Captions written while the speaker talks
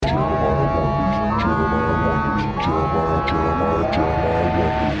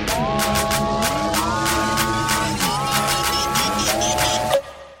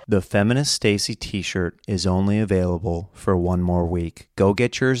The Feminist Stacy t-shirt is only available for one more week. Go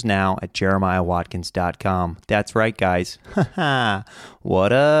get yours now at jeremiahwatkins.com. That's right, guys.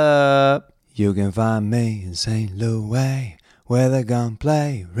 What up? You can find me in St. Louis, where the gun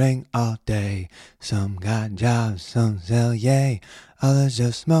play ring all day. Some got jobs, some sell yay, others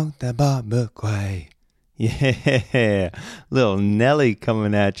just smoke that barbecue. Yeah, little Nelly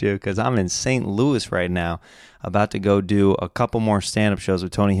coming at you because I'm in St. Louis right now. About to go do a couple more stand-up shows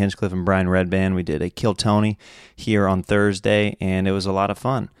with Tony Hinchcliffe and Brian Redband. We did a Kill Tony here on Thursday, and it was a lot of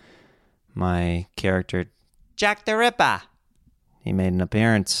fun. My character, Jack the Ripper, he made an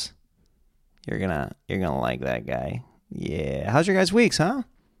appearance. You're gonna like that guy. Yeah. How's your guys' weeks, huh?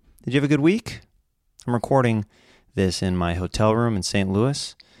 Did you have a good week? I'm recording this in my hotel room in St.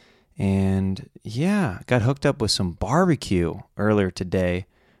 Louis, and yeah, got hooked up with some barbecue earlier today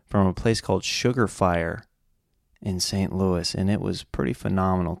from a place called Sugar Fire in St. Louis, and it was pretty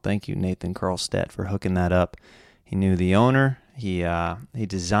phenomenal. Thank you, Nathan Carlstedt, for hooking that up. He knew the owner. He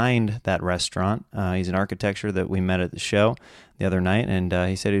designed that restaurant. He's an architecture that we met at the show the other night, and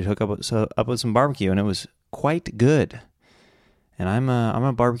he said he'd hook up with some barbecue, and it was quite good. And I'm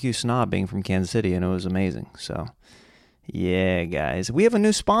a barbecue snob, being from Kansas City, and it was amazing. So, yeah, guys, we have a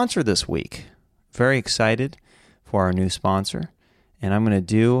new sponsor this week. Very excited for our new sponsor. And I'm going to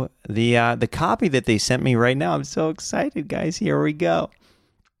do the copy that they sent me right now. I'm so excited, guys. Here we go.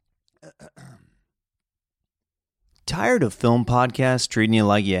 Tired of film podcasts treating you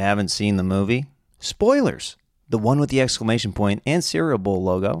like you haven't seen the movie? Spoilers, the one with the exclamation point and cereal bowl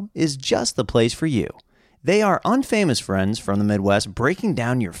logo, is just the place for you. They are unfamous friends from the Midwest breaking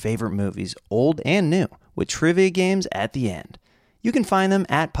down your favorite movies, old and new, with trivia games at the end. You can find them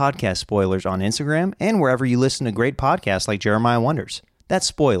at Podcast Spoilers on Instagram and wherever you listen to great podcasts like Jeremiah Wonders. That's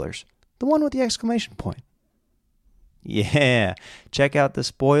Spoilers, the one with the exclamation point. Yeah, check out the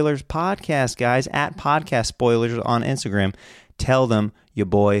Spoilers podcast, guys, at Podcast Spoilers on Instagram. Tell them your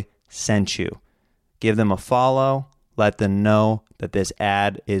boy sent you. Give them a follow. Let them know that this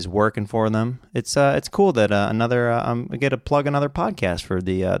ad is working for them. It's cool that I get to plug another podcast for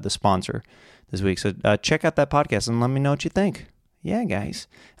the sponsor this week. So check out that podcast and let me know what you think. Yeah, guys.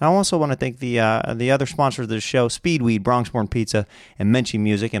 And I also want to thank the other sponsors of the show, Speedweed, Bronx-Born Pizza, and Menchie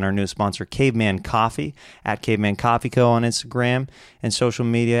Music, and our new sponsor, Caveman Coffee, at Caveman Coffee Co. on Instagram and social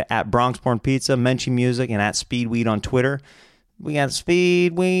media, at Bronx-Born Pizza, Menchie Music, and at Speedweed on Twitter. We got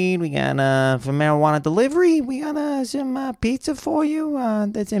Speedweed, we got for marijuana delivery, we got some pizza for you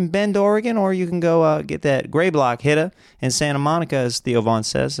that's in Bend, Oregon, or you can go get that Gray Block hitter in Santa Monica, as Theo Vaughn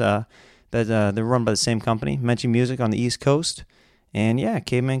says. They're run by the same company, Menchie Music on the East Coast. And yeah,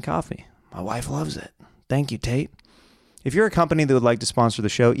 Caveman Coffee. My wife loves it. Thank you, Tate. If you're a company that would like to sponsor the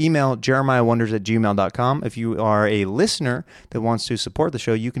show, email jeremiahwonders@gmail.com. If you are a listener that wants to support the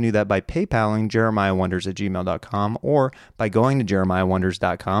show, you can do that by PayPaling jeremiahwonders@gmail.com or by going to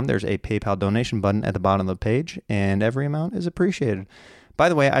jeremiahwonders.com. There's a PayPal donation button at the bottom of the page, and every amount is appreciated. By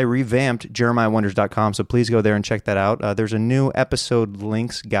the way, I revamped jeremiahwonders.com, so please go there and check that out. There's a new episode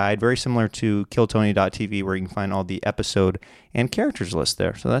links guide, very similar to killtony.tv, where you can find all the episode and characters list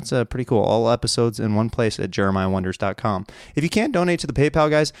there. So that's pretty cool. All episodes in one place at jeremiahwonders.com. If you can't donate to the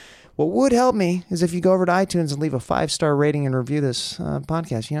PayPal, guys, what would help me is if you go over to iTunes and leave a 5-star rating and review this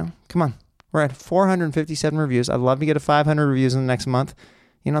podcast. Come on. We're at 457 reviews. I'd love to get to 500 reviews in the next month.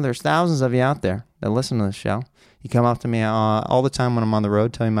 There's thousands of you out there that listen to this show. You come up to me all the time when I'm on the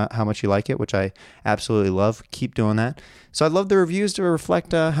road, telling me how much you like it, which I absolutely love. Keep doing that. So I'd love the reviews to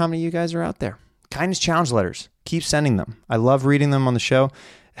reflect how many of you guys are out there. Kindness challenge letters. Keep sending them. I love reading them on the show.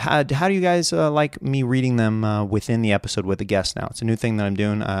 How do you guys like me reading them within the episode with a guest now? It's a new thing that I'm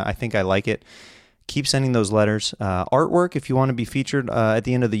doing. I think I like it. Keep sending those letters. Artwork, if you want to be featured at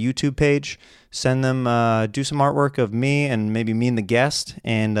the end of the YouTube page, send them, do some artwork of me and maybe me and the guest,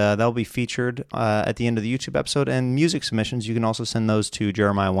 and that'll be featured at the end of the YouTube episode. And music submissions, you can also send those to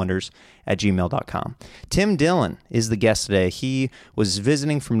jeremiahwonders@gmail.com. Tim Dillon is the guest today. He was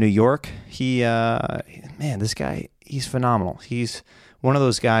visiting from New York. This guy, he's phenomenal. He's one of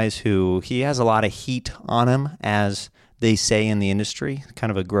those guys who, he has a lot of heat on him, as they say in the industry.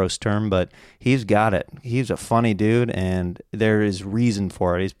 Kind of a gross term, but he's got it. He's a funny dude, and there is reason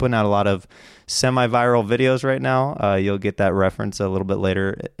for it. He's putting out a lot of semi-viral videos right now. You'll get that reference a little bit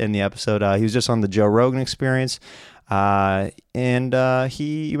later in the episode. He was just on the Joe Rogan Experience, and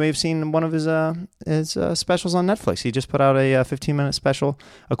you may have seen one of his specials on Netflix. He just put out a 15-minute special,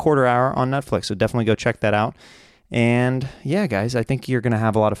 a quarter hour on Netflix, so definitely go check that out. And yeah, guys, I think you're going to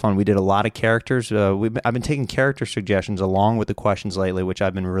have a lot of fun. We did a lot of characters. I've been taking character suggestions along with the questions lately, which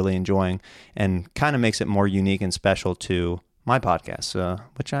I've been really enjoying, and kind of makes it more unique and special to my podcast,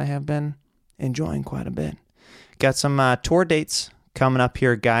 which I have been enjoying quite a bit. Got some tour dates coming up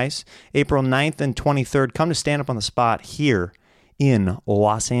here, guys. April 9th and 23rd. Come to Stand Up on the Spot here in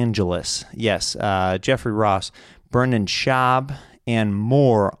Los Angeles. Yes, Jeffrey Ross, Brendan Schaub, and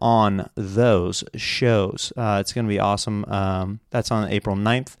more on those shows. It's going to be awesome. That's on April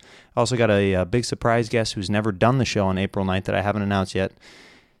 9th. Also got a big surprise guest who's never done the show on April 9th that I haven't announced yet.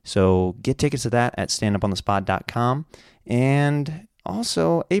 So get tickets to that at standuponthespot.com. And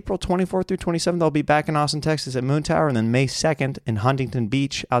also, April 24th through 27th, I'll be back in Austin, Texas at Moon Tower. And then May 2nd in Huntington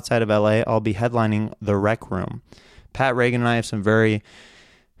Beach outside of LA, I'll be headlining The Rec Room. Pat Reagan and I have some very,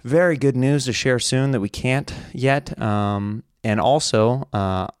 very good news to share soon that we can't yet. And also,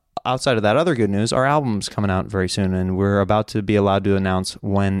 outside of that other good news, our album's coming out very soon, and we're about to be allowed to announce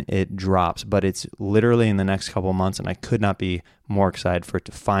when it drops. But it's literally in the next couple of months, and I could not be more excited for it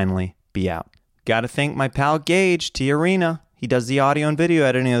to finally be out. Got to thank my pal Gage, T Arena. He does the audio and video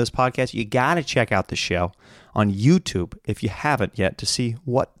editing of this podcast. You got to check out the show on YouTube if you haven't yet to see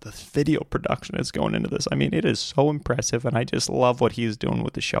what the video production is going into this. I mean, it is so impressive, and I just love what he's doing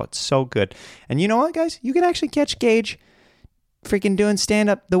with the show. It's so good. And you know what, guys? You can actually catch Gage freaking doing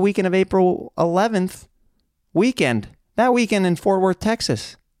stand-up the weekend of April 11th weekend. That weekend in Fort Worth,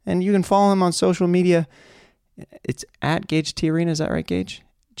 Texas. And you can follow him on social media. It's at Gage T Arena. Is that right, Gage?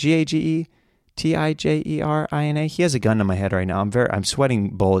 GageTijerina. He has a gun to my head right now. I'm sweating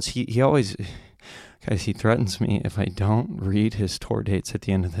bullets. He always, guys, he threatens me if I don't read his tour dates at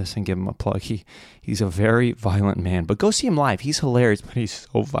the end of this and give him a plug. He's a very violent man, but go see him live. He's hilarious, but he's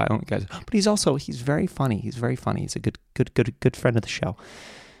so violent, guys. But he's very funny. He's very funny. He's a good friend of the show.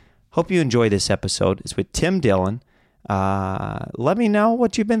 Hope you enjoy this episode. It's with Tim Dillon. Let me know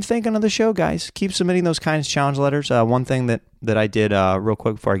what you've been thinking of the show, guys. Keep submitting those kindness challenge letters. One thing that I did real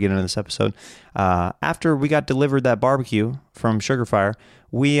quick before I get into this episode, after we got delivered that barbecue from Sugar Fire,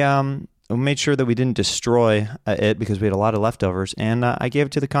 we made sure that we didn't destroy it because we had a lot of leftovers, and I gave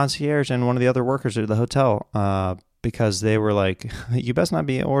it to the concierge and one of the other workers at the hotel because they were like, you best not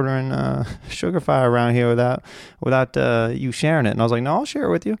be ordering Sugar Fire around here without you sharing it. And I was like, no, I'll share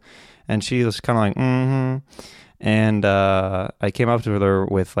it with you. And she was kind of like, mm-hmm. And I came up to her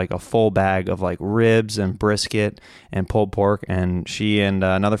with like a full bag of like ribs and brisket and pulled pork, and she and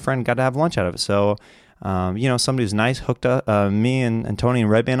another friend got to have lunch out of it. So, somebody who's nice hooked up me and Tony and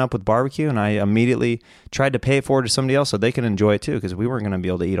Red Band up with barbecue, and I immediately tried to pay it forward to somebody else so they can enjoy it too, because we weren't going to be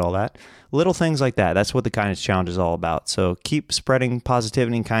able to eat all that. Little things like that. That's what the Kindness Challenge is all about. So keep spreading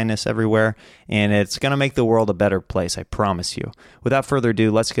positivity and kindness everywhere, and it's going to make the world a better place, I promise you. Without further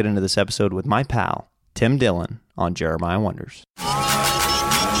ado, let's get into this episode with my pal, Tim Dillon, on Jeremiah Wonders.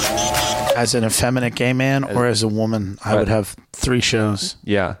 As an effeminate gay man or as a woman, I would have 3 shows.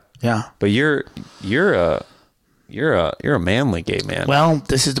 Yeah. Yeah. But you're a manly gay man. Well,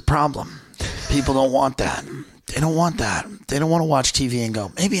 this is the problem. People don't want that. They don't want that. They don't want to watch TV and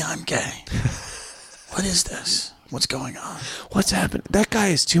go, maybe I'm gay. What is this? What's going on? What's happened? That guy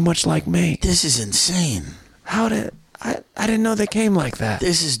is too much like me. This is insane. I didn't know they came like that.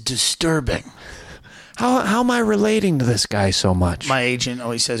 This is disturbing. How am I relating to this guy so much? My agent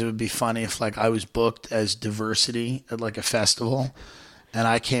always says it would be funny if like I was booked as diversity at like a festival, and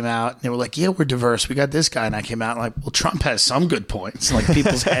I came out and they were like, yeah, we're diverse. We got this guy. And I came out and like, well, Trump has some good points. Like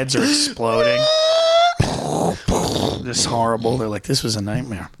people's heads are exploding. This horrible. They're like, this was a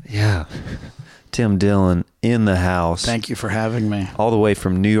nightmare. Yeah. Tim Dillon in the house. Thank you for having me. All the way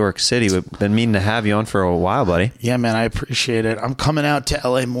from New York City. We've been meaning to have you on for a while, buddy. Yeah, man, I appreciate it. I'm coming out to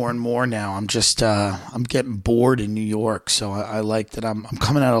LA more and more now. I'm just, I'm getting bored in New York. So I like that I'm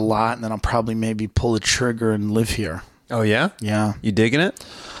coming out a lot, and then I'll probably maybe pull the trigger and live here. Oh, yeah? Yeah. You digging it?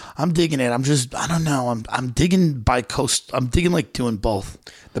 I'm digging it. I don't know. I'm digging bi-coast. I'm digging like doing both.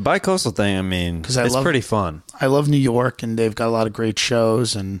 The bi-coastal thing, I mean, it's pretty fun. I love New York, and they've got a lot of great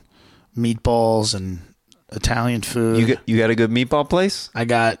shows and meatballs and Italian food. You got a good meatball place? I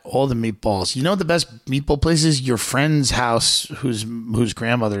got all the meatballs. You know what the best meatball place is? Your friend's house whose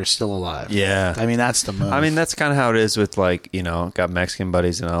grandmother is still alive. Yeah. I mean, that's the move. I mean, that's kind of how it is with like, got Mexican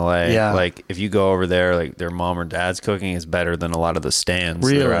buddies in LA. Yeah. Like if you go over there, like their mom or dad's cooking is better than a lot of the stands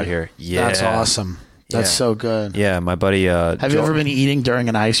really? that are out here. Yeah. That's awesome. That's so good. Yeah, my buddy Have you ever been eating during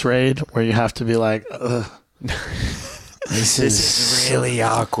an ice raid where you have to be like, ugh. This is really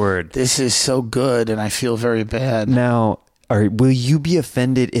awkward. This is so good, and I feel very bad. Now, will you be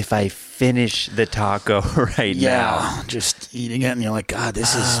offended if I finish the taco right now? Yeah, just eating it, and you're like, God,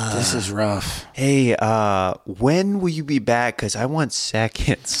 this is rough. Hey, when will you be back? Because I want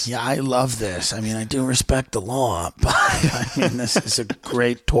seconds. Yeah, I love this. I mean, I do respect the law, but I mean, this is a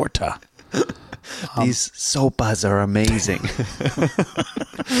great torta. These sopas are amazing.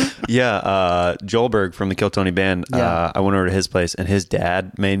 Yeah, Joelberg from the Kill Tony Band. Yeah. I went over to his place, and his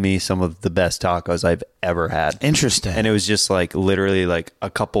dad made me some of the best tacos I've ever had. Interesting. And it was just like literally like a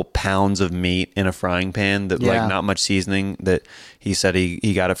couple pounds of meat in a frying pan that Yeah. like not much seasoning. That he said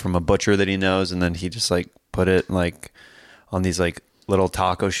he got it from a butcher that he knows, and then he just like put it like on these like little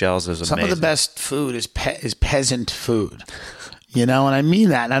taco shells. It was Some amazing. of the best food is peasant food. You know, and I mean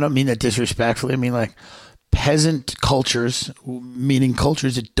that, and I don't mean that disrespectfully. I mean like peasant cultures, meaning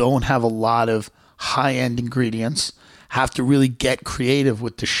cultures that don't have a lot of high-end ingredients, have to really get creative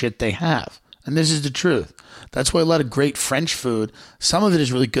with the shit they have. And this is the truth. That's why a lot of great French food, some of it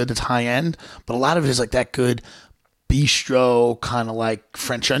is really good, that's high-end, but a lot of it is like that good bistro, kind of like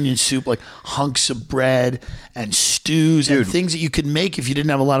French onion soup, like hunks of bread and stews and things that you could make if you didn't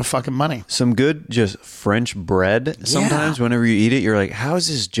have a lot of fucking money. Some good just French bread. Sometimes whenever you eat it, you're like, how is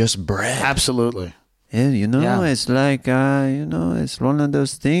this just bread? Absolutely. Yeah, you know, Yeah. it's like, it's one of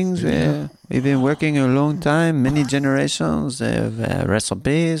those things where we've been working a long time, many generations of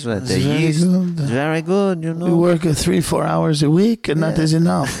recipes with the It's very yeast. good. It's very good, you know. We work 3-4 hours a week, and that is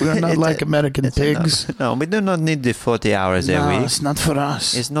enough. We are not like American It's pigs. enough. No, we do not need the 40 hours a No, week. it's not for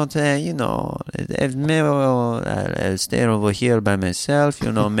us. It's not, maybe I'll stay over here by myself,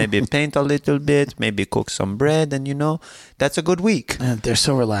 maybe paint a little bit, maybe cook some bread, and, that's a good week. Man, they're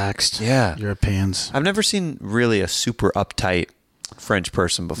so relaxed. Yeah. Europeans. I've never seen really a super uptight French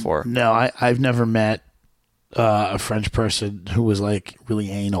person before. No, I've never met a French person who was like really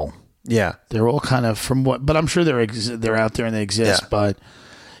anal. Yeah. They're all kind of but I'm sure they're out there and they exist. Yeah. But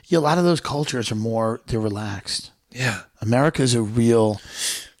yeah, a lot of those cultures are they're relaxed. Yeah. America's a real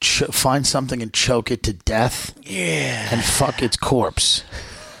find something and choke it to death. Yeah. And fuck its corpse.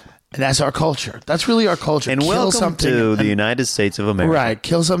 And that's our culture. That's really our culture. And Kill welcome something to the and- United States of America. Right.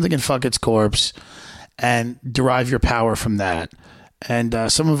 Kill something and fuck its corpse and derive your power from that. And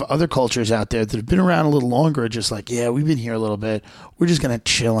some of other cultures out there that have been around a little longer are just like, yeah, we've been here a little bit. We're just going to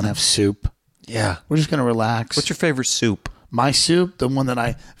chill and have soup. Yeah. We're just going to relax. What's your favorite soup? My soup, the one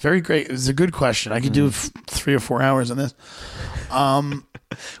that very great. It was a good question. I could do 3 or 4 hours on this.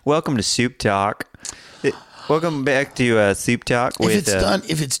 Welcome to Soup Talk. Welcome back to Soup Talk.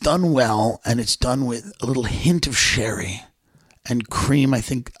 If it's done well and it's done with a little hint of sherry and cream, I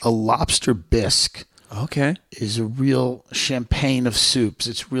think a lobster bisque Okay. is a real champagne of soups.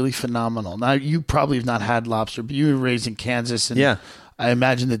 It's really phenomenal. Now, you probably have not had lobster, but you were raised in Kansas, and Yeah. I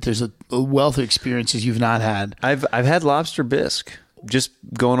imagine that there's a wealth of experiences you've not had. I've had lobster bisque just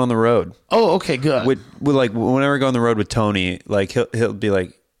going on the road. Oh, okay, good. With like whenever I go on the road with Tony, like he'll be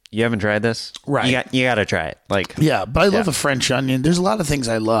like, "You haven't tried this, Right. You got to try it." Like, yeah, but I love Yeah. a French onion. There's a lot of things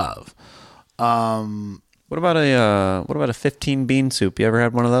I love. what about a 15 bean soup? You ever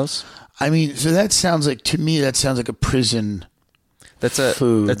had one of those? I mean, so that sounds like a prison. That's a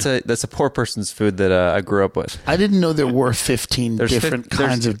Food. That's a poor person's food that I grew up with. I didn't know there were 15 different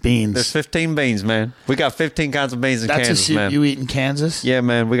kinds of beans. There's 15 beans, man. We got 15 kinds of beans in That's Kansas, a soup man. you eat in Kansas? Yeah,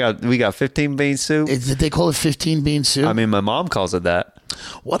 man. We got 15 bean soup. Did they call it 15 bean soup? I mean, my mom calls it that.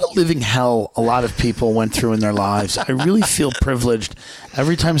 What a living hell a lot of people went through in their lives. I really feel privileged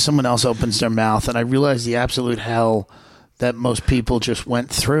every time someone else opens their mouth, and I realize the absolute hell that most people just went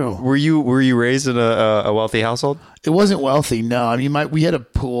through. Were you raised in a wealthy household? It wasn't wealthy, no. I mean, we had a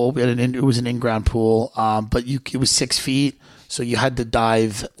pool. It was an in-ground pool, but it was 6 feet, so you had to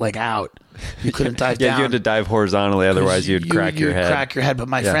dive like out. You couldn't dive Yeah, down. you had to dive horizontally, otherwise you'd crack your head. Crack your head. But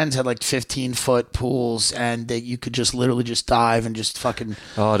my Yeah. friends had like 15-foot pools, and you could just literally just dive and just fucking.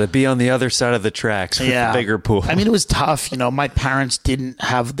 Oh, to be on the other side of the tracks with the bigger pool. I mean, it was tough. My parents didn't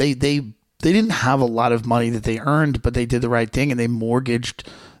have they didn't have a lot of money that they earned, but they did the right thing and they mortgaged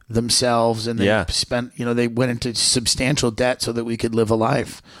themselves and they spent. They went into substantial debt so that we could live a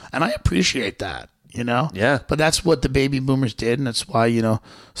life, and I appreciate that. Yeah. But that's what the baby boomers did, and that's why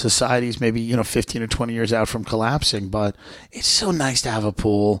society's maybe 15 or 20 years out from collapsing. But it's so nice to have a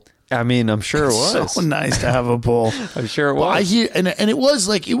pool. I mean, I'm sure it was. So nice to have a pool. I'm sure it Well, I was. hear, and it was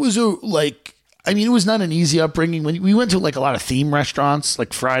like it was it was not an easy upbringing. When we went to like a lot of theme restaurants,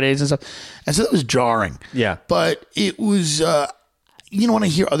 like Fridays and stuff, and so that was jarring. Yeah. But it was, when I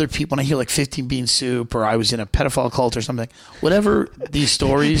hear other people, when I hear like 15 bean soup, or I was in a pedophile cult or something, whatever these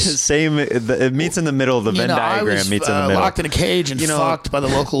stories. Same. It meets in the middle of the Venn I diagram. was Meets in the middle. locked in a cage and fucked by the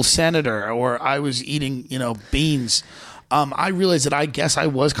local senator, or I was eating, beans. I realized that I guess I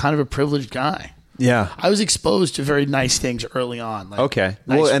was kind of a privileged guy. Yeah. I was exposed to very nice things early on. Like Okay.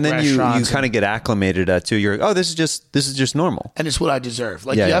 nice Well, and then you restaurants kind of get acclimated to. You're like, oh, this is just normal. and it's what I deserve.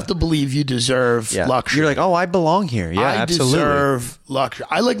 Like Yeah, you yeah. have to believe you deserve Yeah. luxury. You're like, oh, I belong here. Yeah, I absolutely. deserve luxury.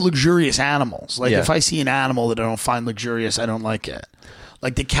 I like luxurious animals. Like Yeah. if I see an animal that I don't find luxurious, I don't like it.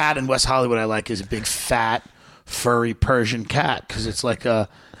 Like the cat in West Hollywood, I like is a big fat furry Persian cat because it's like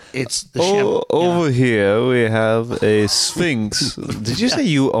it's the Over here we have a sphinx. Did you say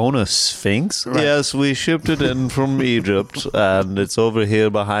you own a sphinx? Right. Yes, we shipped it in from Egypt, and it's over here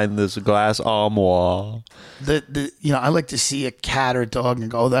behind this glass armoire. I like to see a cat or a dog and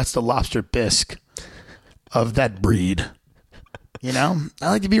go, oh, that's the lobster bisque of that breed. You know, I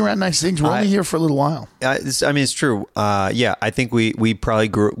like to be around nice things. We're only here for a little while. It's true. Yeah, I think we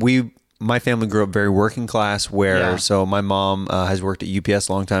probably my family grew up very working class. So my mom has worked at UPS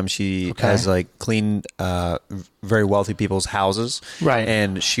a long time. She has like cleaned very wealthy people's houses, Right.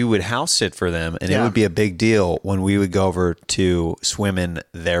 And she would house sit for them, and it Yeah. would be a big deal when we would go over to swim in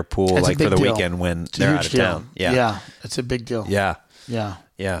their pool, It's a like for big the deal. weekend when It's a they're huge out of deal. town. Yeah, Yeah, it's a big deal. yeah, Yeah.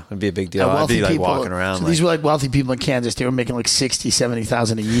 yeah. It'd be a big deal. And I'd be like walking so around. these were like wealthy people in Kansas. They were making like 60,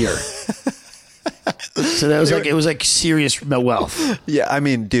 70,000 a year. So that was it was like serious wealth. Yeah, I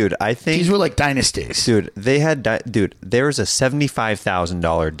mean, dude, I think These were like dynasties. Dude, there was a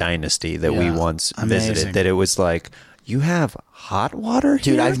 $75,000 dynasty that we Yeah. once Amazing. visited that it was like, you have hot water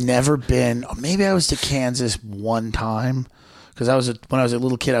Dude, here? I've never been. Maybe I was to Kansas one time because when I was a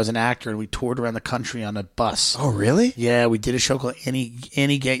little kid, I was an actor and we toured around the country on a bus. Oh, really? Yeah, we did a show called Any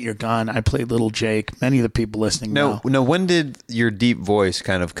Get Your Gun. I played Little Jake. Many of the people listening know. No, when did your deep voice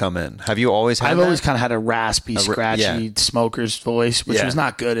kind of come in? Have you always had I've that? always kind of had a raspy, scratchy yeah. smoker's voice, which Yeah. was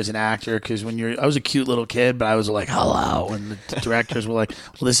not good as an actor because I was a cute little kid, but I was like, hello. And the directors were like,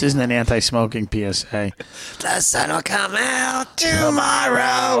 well, this isn't an anti-smoking PSA. The sun will come out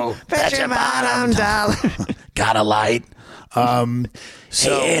tomorrow. Bet your bottom dollar. Got a light.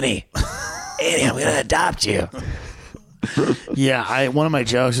 Hey, Annie, I'm going to adopt you. Yeah, one of my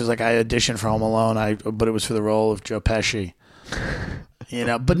jokes is like I auditioned for Home Alone, but it was for the role of Joe Pesci.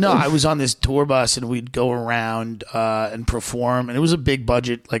 But no, I was on this tour bus and we'd go around and perform, and it was a big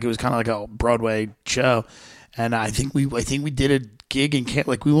budget, like it was kind of like a Broadway show. And I think we did a gig in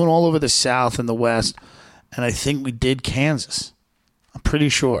like we went all over the South and the West, and I think we did Kansas. I'm pretty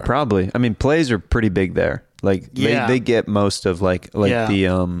sure. Probably. I mean, plays are pretty big there. Like Yeah. they get most of like Yeah.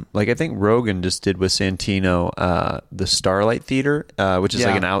 the like I think Rogan just did with Santino the Starlight Theater, which is Yeah.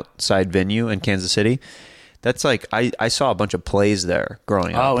 like an outside venue in Kansas City. That's like I saw a bunch of plays there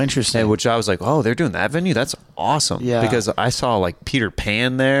growing up. Oh, interesting. And which I was like, oh, they're doing that venue. That's awesome. Yeah. Because I saw like Peter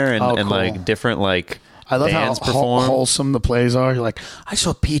Pan there and, Oh, and cool. like different like I love bands how perform. wholesome the plays are. You're like, I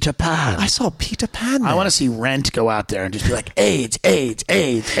saw Peter Pan. I saw Peter Pan. I want to see Rent go out there and just be like, AIDS, AIDS,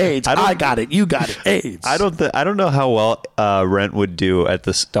 AIDS, AIDS. I got it. You got it. AIDS. I don't know how well Rent would do at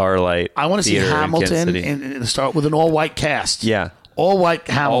the Starlight. I want to see Theater in Kansas Hamilton City. in the start with an all-white cast. Yeah. All white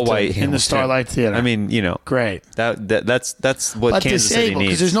Hamilton, All white in Hamilton. the Starlight Theater. I mean, great. That's what But Kansas City disabled because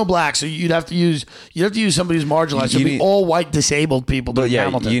needs. there's no black, so you'd have to use somebody who's marginalized. So You it'd be need- all white disabled people But doing yeah,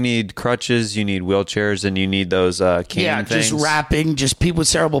 Hamilton. you need crutches, you need wheelchairs, and you need those cane yeah, things. just rapping, just people with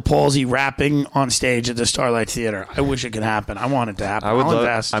cerebral palsy rapping on stage at the Starlight Theater. I wish it could happen. I want it to happen. I would I'll love.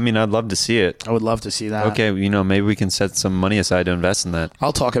 invest. I'd love to see it. I would love to see that. Okay, maybe we can set some money aside to invest in that.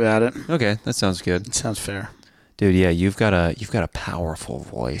 I'll talk about it. Okay, that sounds good, It sounds fair. dude. Yeah, you've got a powerful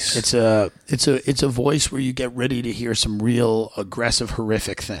voice. It's a voice where you get ready to hear some real aggressive,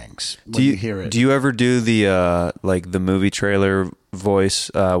 horrific things when you hear it. Do you ever do the like the movie trailer voice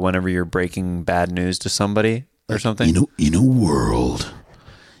whenever you're breaking bad news to somebody or something? In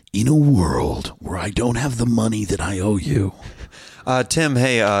a world where I don't have the money that I owe you. Tim,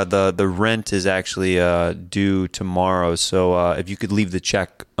 hey, the rent is actually due tomorrow, so if you could leave the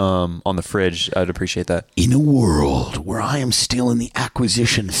check on the fridge, I'd appreciate that. In a world where I am still in the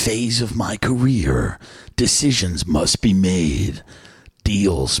acquisition phase of my career, decisions must be made,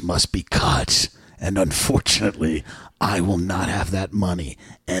 deals must be cut, and unfortunately, I will not have that money,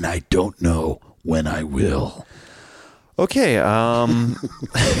 and I don't know when I will. Okay,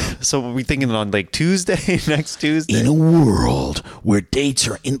 so we're thinking on like Tuesday, next Tuesday. In a world where dates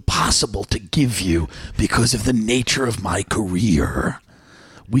are impossible to give you because of the nature of my career,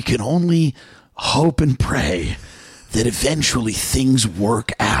 we can only hope and pray that eventually things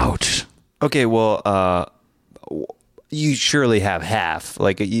work out. Okay, well, you surely have half.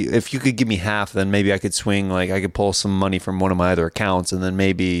 Like, if you could give me half, then maybe I could swing. Like, I could pull some money from one of my other accounts, and then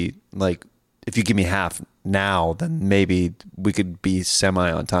maybe, like, if you give me half now, then maybe we could be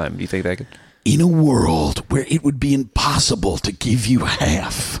semi on time. Do you think that could? In a world where it would be impossible to give you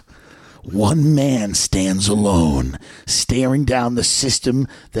half, One man stands alone, staring down the system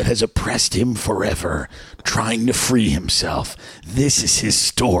that has oppressed him forever, trying to free himself. This is his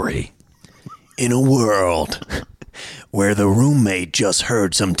story. In a world where the roommate just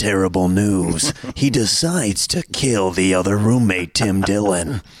heard some terrible news, he decides to kill the other roommate, Tim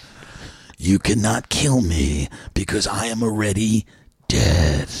Dillon. You cannot kill me because I am already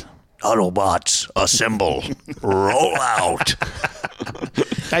dead. Autobots, assemble. Roll out.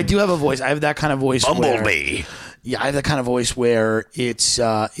 I do have a voice. I have that kind of voice. Bumblebee. Yeah, I have that kind of voice where it is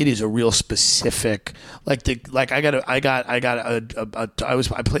a real specific I played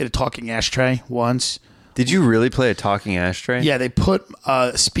a talking ashtray once. Did you really play a talking ashtray? Yeah, they put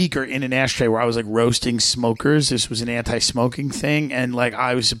a speaker in an ashtray where I was like roasting smokers. This was an anti-smoking thing, and like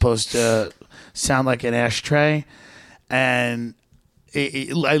I was supposed to sound like an ashtray, and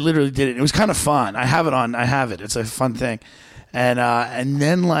I literally did it. It was kind of fun. I have it. It's a fun thing. And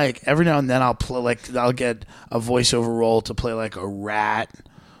then like every now and then I'll get a voiceover role to play like a rat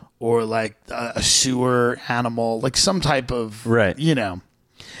or like a sewer animal, like some type of right. You know,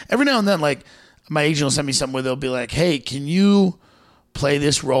 every now and then like my agent will send me something where they'll be like, "Hey, can you play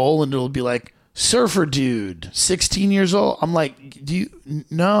this role?" And it'll be like surfer dude, 16 years old. I'm like, do you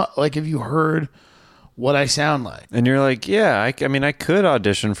know? Like, have you heard what I sound like? And you're like, yeah, I mean, I could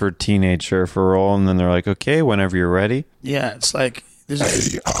audition for teenage surfer role, and then they're like, okay, whenever you're ready. Yeah, it's like, hey,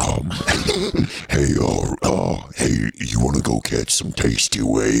 you want to go catch some tasty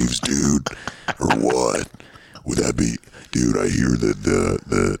waves, dude, or what? Would that be, dude? I hear that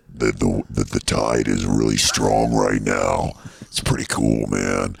the tide is really strong right now. It's pretty cool,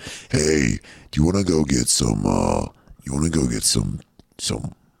 man. Hey, do you want to go get some? You want to go get some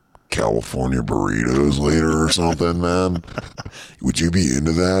California burritos later or something, man? Would you be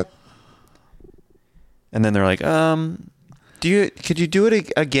into that? And then they're like, could you do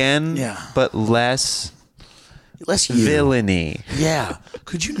it again? Yeah. But less you. villainy. Yeah.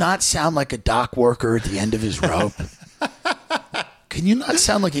 Could you not sound like a dock worker at the end of his rope? Can you not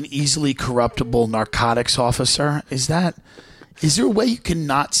sound like an easily corruptible narcotics officer? Is there a way you can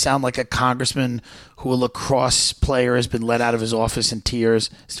not sound like a congressman who a lacrosse player has been let out of his office in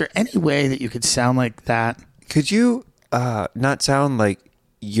tears? Is there any way that you could sound like that? Could you not sound like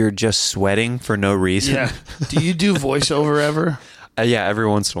you're just sweating for no reason? Yeah. Do you do voiceover ever? Yeah, every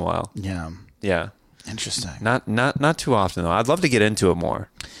once in a while. Yeah. Yeah. Interesting. Not too often though. I'd love to get into it more,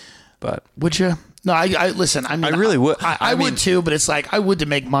 but would you? No, I listen. I mean, I really would. I would too, but it's like I would to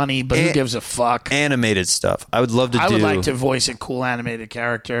make money, but who gives a fuck? Animated stuff. I would love to do. I would like to voice a cool animated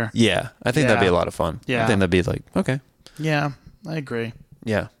character. Yeah, I think that'd be a lot of fun. Yeah. I think that'd be like, okay. Yeah, I agree.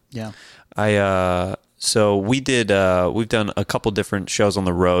 Yeah. Yeah. So we've done a couple different shows on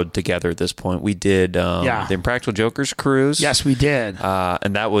the road together at this point. We did the Impractical Jokers cruise. Yes, we did.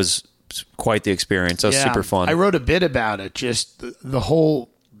 And that was quite the experience. That was super fun. I wrote a bit about it. Just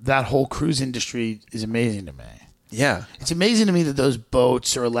that whole cruise industry is amazing to me. Yeah. It's amazing to me that those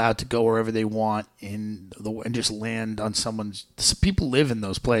boats are allowed to go wherever they want and just land on someone's. People live in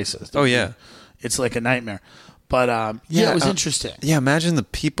those places. Oh, yeah. It's like a nightmare. But it was interesting. Yeah, imagine the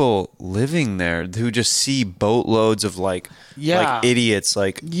people living there who just see boatloads of like idiots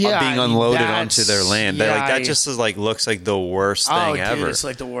being unloaded onto their land. That just looks like the worst thing ever. It's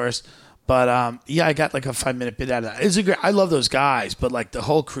like the worst. But I got like a 5-minute bit out of that. I love those guys, but like the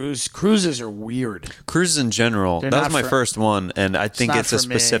whole cruises are weird. Cruises in general. That was my first one, and I think it's a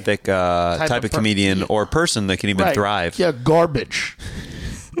specific type of comedian or person that can even thrive. Yeah, garbage.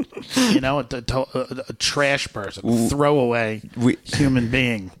 A trash person, throwaway human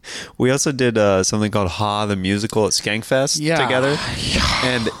being. We also did something called Ha the Musical at Skankfest together.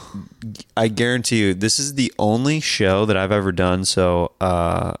 And I guarantee you, this is the only show that I've ever done. So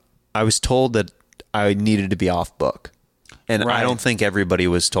I was told that I needed to be off book. And I don't think everybody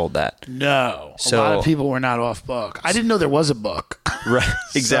was told that. No. A lot of people were not off book. I didn't know there was a book. Right.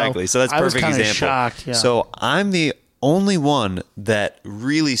 Exactly. So that's a perfect example. I was shocked. Yeah. So I'm the only one that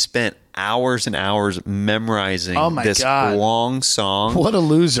really spent hours and hours memorizing this long song. What a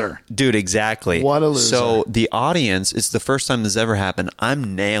loser. Dude, exactly. What a loser. So the audience, it's the first time this ever happened.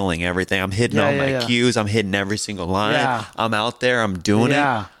 I'm nailing everything. I'm hitting all my cues. I'm hitting every single line. Yeah. I'm out there. I'm doing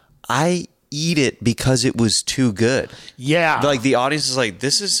it. I eat it because it was too good. Yeah. Like the audience is like,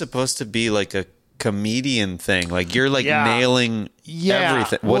 this is supposed to be like a comedian thing. Like you're like nailing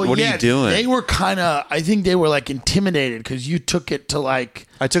everything. What are you doing? They were I think they were like intimidated because you took it to like.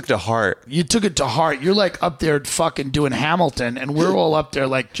 I took it to heart. You took it to heart. You're like up there fucking doing Hamilton, and we're all up there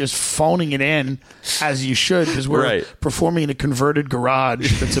like just phoning it in as you should because we're performing in a converted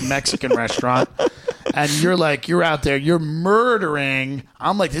garage that's a Mexican restaurant. and you're out there, you're murdering.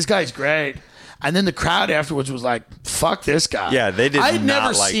 I'm like, this guy's great. And then the crowd afterwards was like, fuck this guy. Yeah, they did I'd not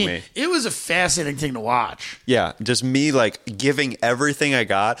never like seen, me. It was a fascinating thing to watch. Yeah, just me like giving everything I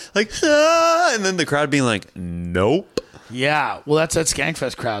got, like, ah, and then the crowd being like, nope. Yeah, well, that's that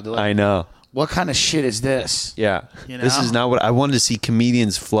Skankfest crowd. They're like, I know. what kind of shit is this? Yeah. You This know? is not what I wanted to see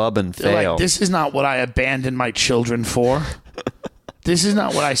comedians flub and They're fail. like, this is not what I abandoned my children for. This is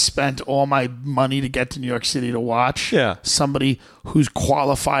not what I spent all my money to get to New York City to watch. Yeah. Somebody who's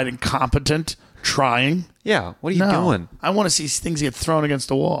qualified and competent trying. Yeah, what are you No. doing? I want to see things get thrown against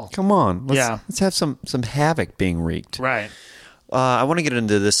the wall. Come on. Let's have some havoc being wreaked. Right. I want to get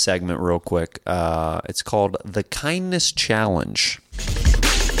into this segment real quick. It's called The Kindness Challenge.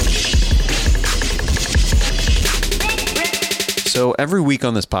 So every week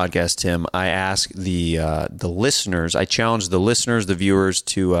on this podcast, Tim, I ask the listeners, I challenge the listeners, the viewers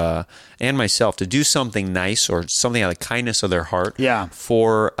to, and myself to do something nice or something out of the kindness of their heart. Yeah.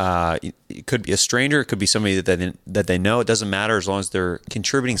 For it could be a stranger, it could be somebody that they know. It doesn't matter as long as they're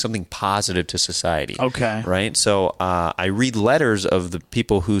contributing something positive to society. Okay. Right. So I read letters of the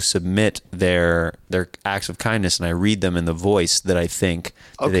people who submit their acts of kindness, and I read them in the voice that I think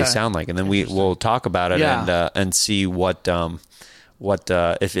that they Okay. sound like, and then we'll talk about it Yeah. and see what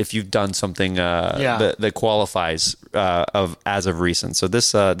if you've done something that qualifies as of recent. So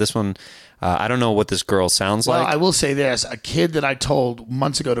this one, I don't know what this girl sounds Well, like. I will say this. A kid that I told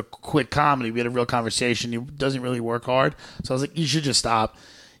months ago to quit comedy, we had a real conversation. He doesn't really work hard. So I was like, you should just stop.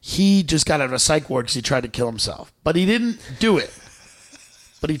 He just got out of a psych ward because he tried to kill himself. But he didn't do it.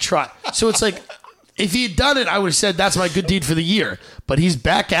 But he tried. So it's like, if he had done it, I would have said, that's my good deed for the year. But he's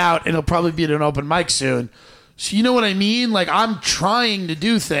back out, and he'll probably be at an open mic soon. So you know what I mean? Like, I'm trying to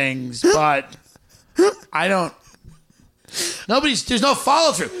do things, but I don't. There's no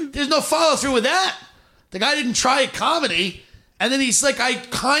follow through. There's no follow through with that. The guy didn't try a comedy, and then he's like, I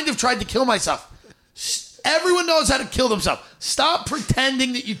kind of tried to kill myself. Everyone knows how to kill themselves. Stop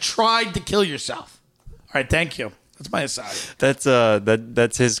pretending that you tried to kill yourself. All right, thank you. That's my aside.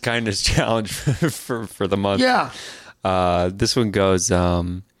 That's his kindness challenge for the month. Yeah. This one goes.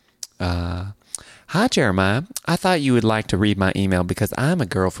 Hi, Jeremiah. I thought you would like to read my email because I'm a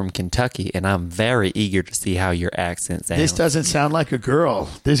girl from Kentucky and I'm very eager to see how your accent sounds. This doesn't sound like a girl.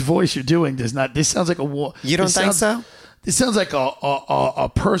 This voice you're doing does not. This sounds like a war. You don't think so? This sounds like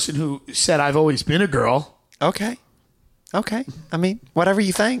a person who said, I've always been a girl. Okay. I mean, whatever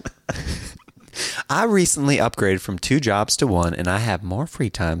you think. I recently upgraded from 2 jobs to 1 and I have more free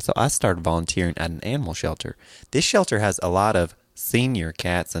time, so I started volunteering at an animal shelter. This shelter has a lot of senior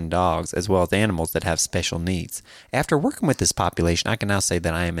cats and dogs, as well as animals that have special needs. After working with this population, I can now say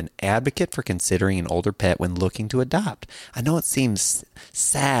that I am an advocate for considering an older pet when looking to adopt. I know it seems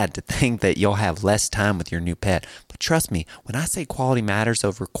sad to think that you'll have less time with your new pet, but trust me, when I say quality matters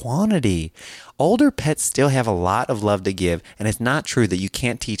over quantity, older pets still have a lot of love to give, and it's not true that you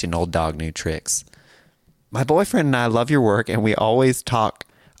can't teach an old dog new tricks. My boyfriend and I love your work, and we always talk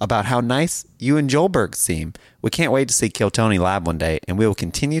about how nice you and Joelberg seem. We can't wait to see Kill Tony live one day, and we will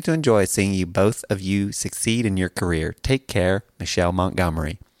continue to enjoy seeing you both of you succeed in your career. Take care, Michelle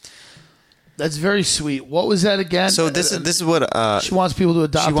Montgomery. That's very sweet. What was that again? So this is what she wants people to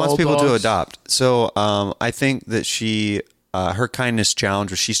adopt. she wants old people to dogs. adopt. So I think that she her kindness challenge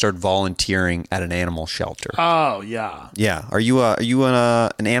was she started volunteering at an animal shelter. Oh yeah. Yeah, are you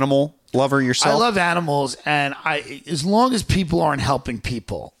an animal lover yourself? I love animals, and as long as people aren't helping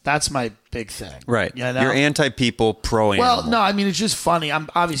people, that's my big thing. Right. You know? You're anti-people, pro-animal. Well, no, I mean, it's just funny. I'm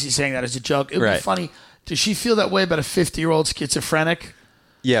obviously saying that as a joke. It would Right. be funny. Does she feel that way about a 50-year-old schizophrenic?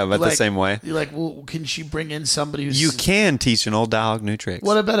 Yeah, but Like, the same way. You're like, well, can she bring in somebody who's... You can teach an old dog new tricks.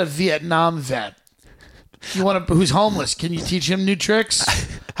 What about a Vietnam vet? Who's homeless? Can you teach him new tricks?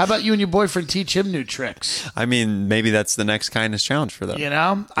 How about you and your boyfriend teach him new tricks? I mean, maybe that's the next kindness challenge for them. You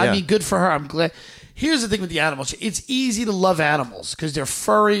know? I Yeah. mean, good for her. I'm glad. Here's the thing with the animals. It's easy to love animals because they're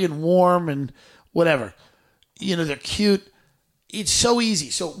furry and warm and whatever. You know, they're cute. It's so easy.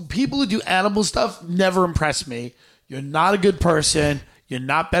 So people who do animal stuff never impress me. You're not a good person. You're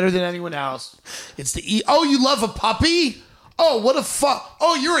not better than anyone else. It's oh, you love a puppy? Oh, what a fuck.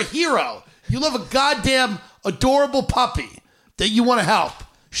 Oh, you're a hero. You love a goddamn adorable puppy that you want to help.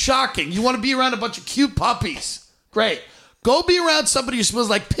 Shocking. You want to be around a bunch of cute puppies. Great. Go be around somebody who smells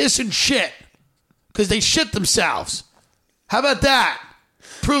like piss and shit because they shit themselves. How about that?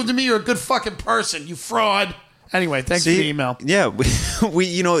 Prove to me you're a good fucking person, you fraud. Anyway, thanks for the email. Yeah, we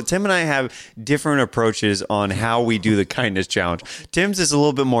Tim and I have different approaches on how we do the kindness challenge. Tim's is a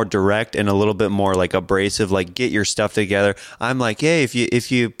little bit more direct and a little bit more like abrasive, like get your stuff together. I'm like, hey,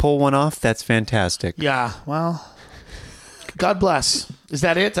 if you pull one off, that's fantastic. Yeah, well, God bless. Is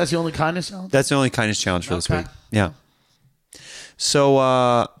that it? That's the only kindness challenge? That's the only kindness challenge for this Okay. week. Yeah.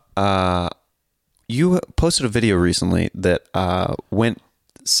 So you posted a video recently that went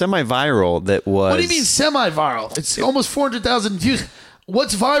semi-viral that was... What do you mean semi-viral? It's almost 400,000 views.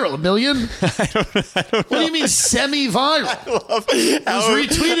 What's viral? 1 million? I don't know. What do you mean semi-viral? It was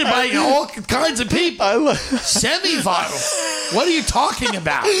retweeted by all kinds of people. Semi-viral. What are you talking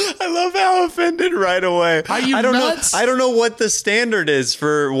about? I love how offended right away. Are you nuts? I don't know what the standard is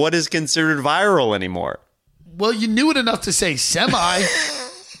for what is considered viral anymore. Well, you knew it enough to say semi.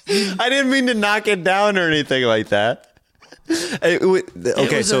 I didn't mean to knock it down or anything like that.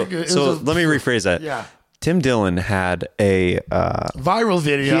 Okay, so let me rephrase that. Yeah. Tim Dillon had a Viral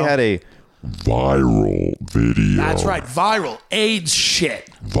video. he had a Viral video. That's right. Viral. AIDS shit.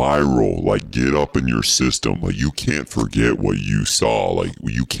 Viral. Like, get up in your system. Like, you can't forget what you saw. Like,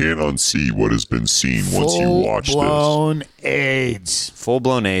 you can't unsee what has been seen once you watch this. Full-blown AIDS.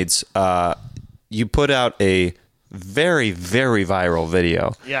 full-blown AIDS. You put out a very, very viral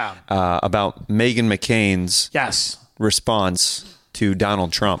video Yeah. about Meghan McCain's Yes. response to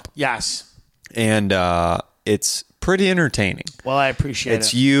Donald Trump. Yes. And it's pretty entertaining. Well, I appreciate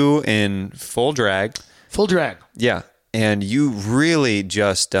It's it. you in full drag. Full drag. Yeah. And you really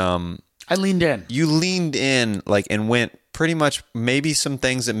just I leaned in. you leaned in like and went pretty much maybe some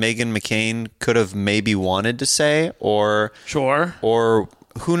things that Meghan McCain could have maybe wanted to say or Sure.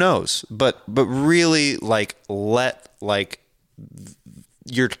 who knows, but really like let like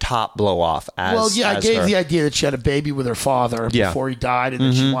your top blow off as Well, yeah, I as gave her. the idea that she had a baby with her father Yeah. before he died, and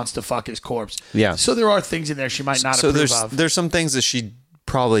that she wants to fuck his corpse. Yeah. So there are things in there she might not So approve of. there's some things that she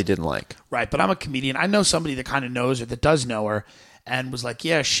probably didn't like. Right, but I'm a comedian. I know somebody that kind of knows her, that does know her, and was like,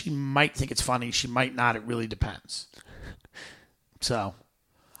 yeah, she might think it's funny. She might not. It really depends. So,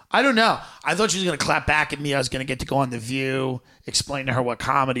 I don't know. I thought she was going to clap back at me. I was going to get to go on The View, explain to her what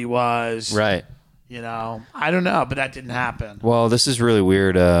comedy was. Right. You know, I don't know, but that didn't happen. Well, this is really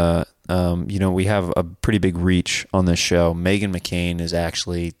weird. We have a pretty big reach on this show. Meghan McCain is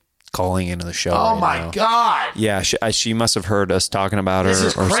actually calling into the show. Oh, right my now. God. Yeah, she must have heard us talking about her This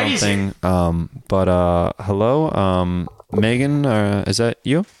is or crazy. something. Hello, Megan, is that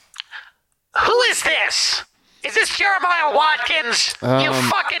you? Who is this? Is this Jeremiah Watkins? You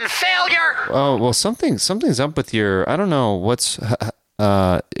fucking failure! Oh, well, something's up with your. I don't know what's.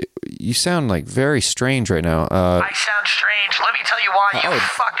 You sound like very strange right now. I sound strange. Let me tell you why, you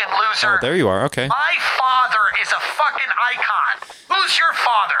fucking loser. Oh, there you are. Okay. My father is a fucking icon. Who's your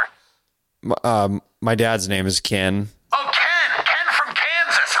father? My dad's name is Ken. Oh, Ken. Ken from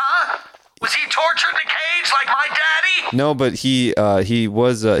Kansas, huh? Was he tortured in a cage like my daddy? No, but he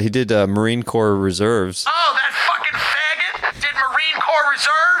did Marine Corps Reserves. Oh, that fucking faggot did Marine Corps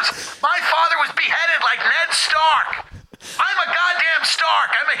Reserves? My father was beheaded like Ned Stark. I'm a goddamn Stark.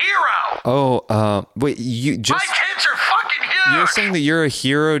 I'm a hero. Oh, wait, you My just. tits are fucking huge. You're saying that you're a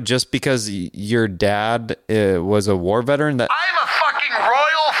hero just because your dad was a war veteran? That I'm a fucking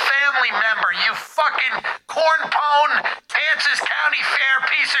royal family member, you fucking cornpone, Kansas County Fair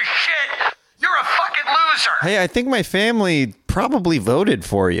piece of shit. You're a fucking loser. Hey, I think my family probably voted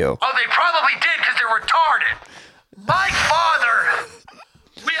for you. Oh, they probably did because they're retarded. My father,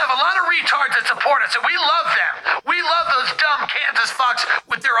 we have a lot of retards that support us, and we love them. We love those dumb Kansas fucks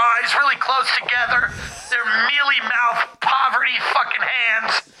with their eyes really close together, their mealy mouth, poverty fucking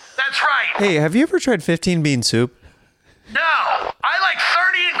hands. That's right. Hey, have you ever tried 15 bean soup? No, I like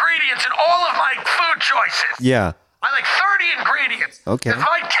 30 ingredients in all of my food choices. Yeah. I like 30 ingredients. Okay. 'Cause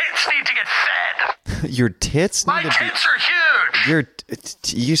my tits need to get fed. Your tits My need to be. tits are huge.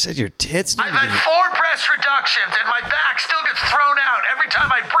 You said your tits need I've to had be. 4 breast reductions, and my back still gets thrown out every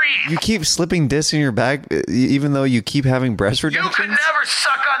time I breathe. You keep slipping discs in your back, even though you keep having breast You could reductions. never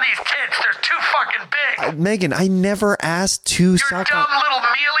suck on these tits. They're too fucking big. Megan, I never asked to Your suck dumb on. little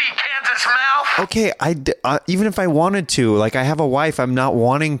mealy Kansas mouth. Okay, even if I wanted to, like, I have a wife. I'm not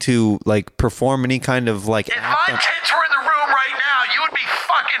wanting to like perform any kind of like. If act my on- tits were in the room right now, you would be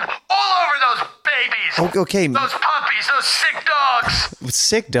fucking all over those babies. Okay, Those puppies, those sick dogs.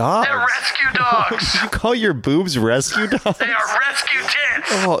 sick dogs. They're rescue dogs. You call your boobs rescue dogs? They are rescue tits.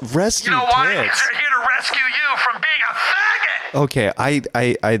 Oh, rescue You know why? tits. Because they're here to rescue you from being a faggot. Okay,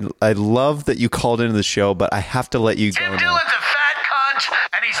 I love that you called into the show, but I have to let you go Tim now. Dillon's a fat cunt,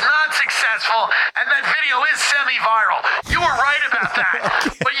 and he's not successful, and that video is semi-viral. You were right about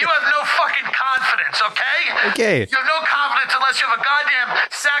that, but you have no fucking confidence, okay? Okay. You have no confidence unless you have a goddamn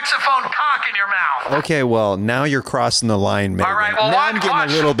saxophone cock in your mouth. Okay, well, now you're crossing the line, Megan. All right, well, now I'm getting watch-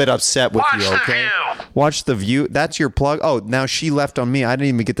 a little bit upset with watch you, The okay? View. Watch The View. That's your plug. Oh, now she left on me. I didn't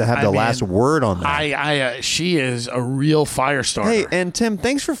even get to have the last word on that. She is a real fire starter. Hey, and Tim,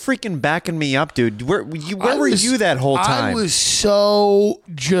 thanks for freaking backing me up, dude. Where were you that whole time? I was so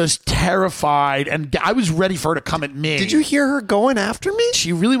just terrified, and I was ready for her to come at me. Did you hear her going after me?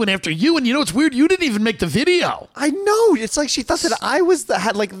 She really went after you, and you know what's weird? You didn't even make the video. I know. It's like she thought that I was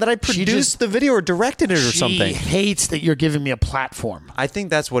that I produced the video or directed it or something. She hates that you're giving me a platform. I think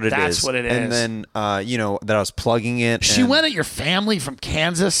that's what it is. That's what it is. And then, that I was plugging it. She and- went at your family from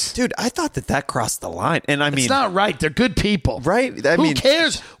Kansas. Dude, I thought that crossed the line. And I mean, It's not right. They're good people. right? Who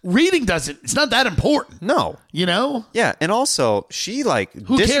cares? Reading doesn't. It's not that important. No. You know? Yeah. And also, she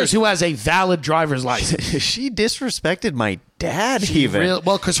Who cares who has a valid driver's license? she disrespected my dad even.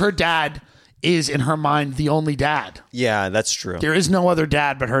 Well, because her dad is, in her mind, the only dad. Yeah, that's true. There is no other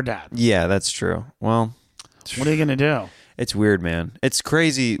dad but her dad. Yeah, that's true. Well, What are you going to do? it's weird, man. It's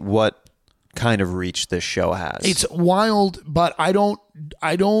crazy what kind of reach this show has. It's wild, but I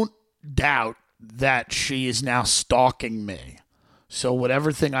don't doubt that she is now stalking me. So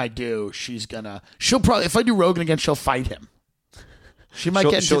whatever thing I do, she'll probably, if I do Rogan again, she'll fight him. She might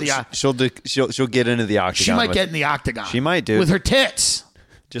get into the she'll get into the octagon. she might with- get in the octagon. She might, dude. With her tits.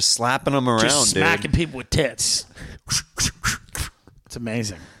 just slapping them around, Just smacking dude. people with tits. It's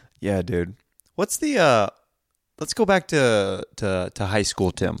amazing. Yeah, dude. What's the let's go back to high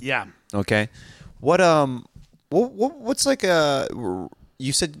school, Tim. Yeah. Okay. What's like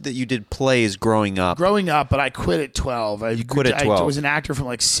you said that you did plays growing up. Growing up, but I quit at 12. You quit at 12. I was an actor from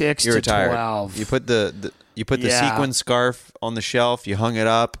like 6 You're to retired. 12. You put the Yeah. sequin scarf on the shelf, you hung it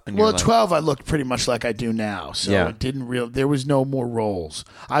up, and Well, you're at like, 12, I looked pretty much like I do now. So Yeah. it didn't there was no more roles.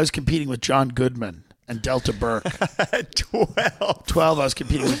 I was competing with John Goodman and Delta Burke. 12, I was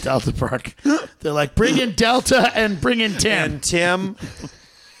competing with Delta Burke. They're like, bring in Delta and bring in Tim. and Tim.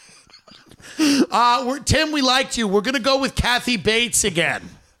 Tim, we liked you. We're going to go with Kathy Bates again.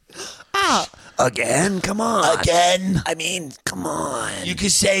 Again? Come on. Again? I mean, come on. You can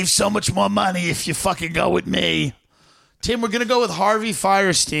save so much more money if you fucking go with me. Tim, we're going to go with Harvey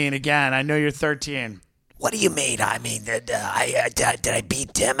Fierstein again. I know you're 13. What do you mean? I mean, did I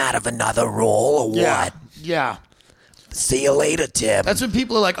beat Tim out of another role or what? Yeah. See you later, Tim. That's when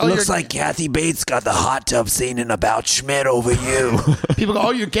people are like, oh, Looks you're like Kathy Bates got the hot tub scene in About Schmidt over you. people go,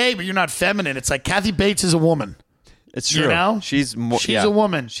 oh, you're gay, but you're not feminine. It's like Kathy Bates is a woman. It's true. You know? She's a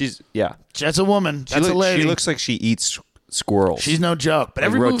woman. She's That's a woman. That's a lady. She looks like she eats squirrels. She's no joke. But Like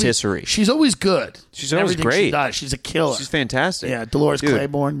every rotisserie. movie, she's always good. She's always Everything great. She does. She's a killer. She's fantastic. Yeah, Dolores Dude.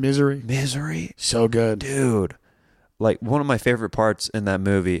 Claiborne, Misery. Misery. So good. Dude, like one of my favorite parts in that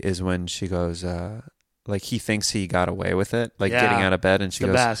movie is when she goes, like he thinks he got away with it, like Yeah. getting out of bed, and she The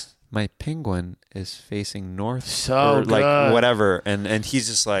goes, best. "My penguin is facing north." So or, like good. whatever, and he's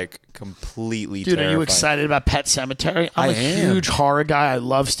just like completely. Dude, terrified. are you excited about Pet Cemetery? I'm I a am. huge horror guy. I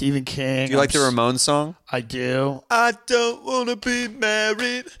love Stephen King. Do you like the Ramones song? I do. I don't want to be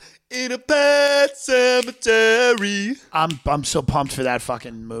married in a pet cemetery. I'm so pumped for that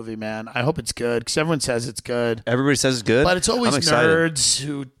fucking movie, man. I hope it's good because everyone says it's good. Everybody says it's good, But it's always I'm excited. nerds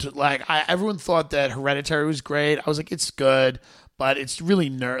who everyone thought that Hereditary was great. I was like, it's good, but it's really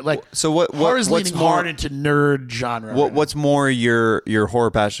nerd. Like, So what horror's what's leaning more? hard into nerd genre. right What's more your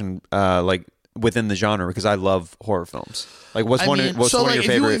horror passion like within the genre? Because I love horror films. Like what's now. one of your if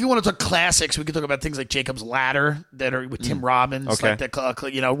favorite? you want to talk classics, we could talk about things like Jacob's Ladder that are with Tim Robbins, Okay. like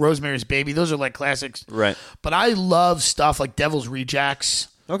the Rosemary's Baby. Those are like classics, Right. But I love stuff like Devil's Rejects.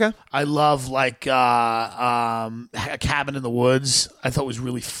 Okay. I love like A Cabin in the Woods. I thought was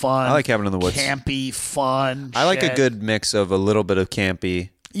really fun. I like Cabin in the Woods. Campy, fun. I like a shit. good mix of a little bit of campy.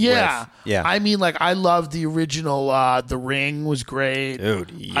 Yeah. with- yeah. I mean, like, I love the original The Ring was great.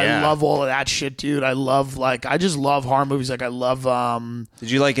 Dude, I yeah. love all of that shit, dude. I just love horror movies. Like, I love, Did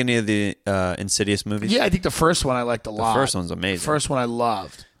you like any of the Insidious movies? yeah, I think the first one I liked a lot. first one's amazing. The first one I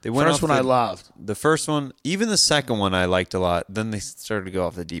loved. They went First off one I the- loved. The first one, even the second one, I liked a lot. Then they started to go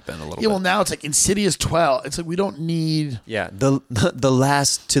off the deep end a little Yeah, bit. well, now it's like Insidious 12. It's like we don't need. Yeah, the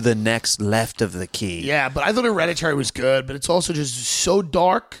last to the next left of the key. Yeah, but I thought Hereditary was good, but it's also just so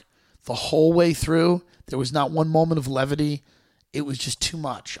dark the whole way through. There was not one moment of levity. It was just too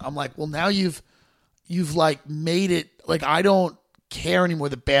much. I'm like, well, now you've like made it like I don't care anymore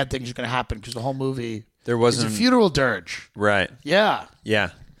that bad things are going to happen because the whole movie There is wasn't a funeral dirge. right. Yeah.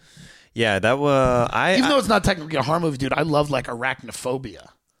 Yeah, that was Even though it's not technically a horror movie, dude, I love like Arachnophobia.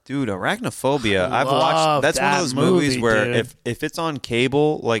 Dude, Arachnophobia. I've love watched. That's one of that those movies movie, where dude. if it's on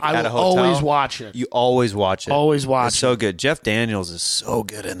cable, like I at a will hotel, always watch it. You always watch it. Always watch It's so good. Jeff Daniels is so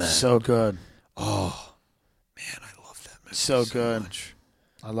good in that. So good. Man, I love that movie. So good. much.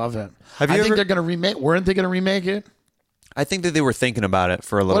 I love it. Have I you think ever- they're going to remake. Weren't they going to remake it? I think that they were thinking about it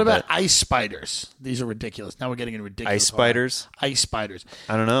for a What little about bit. ice spiders? These are ridiculous. Now we're getting into ridiculous. Ice spiders? Ice spiders.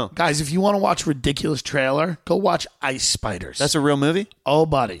 I don't know. Guys, if you want to watch a ridiculous trailer, go watch Ice Spiders. That's a real movie. oh,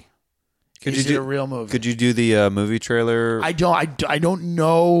 buddy. Could Is you it do a real movie? Could you do the movie trailer? I don't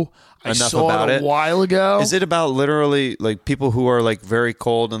know. I Enough saw about it it? a while ago. Is it about literally like people who are like very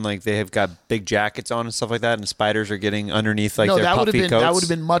cold and like they have got big jackets on and stuff like that, and spiders are getting underneath like no, their that would have puffy been coats? that would have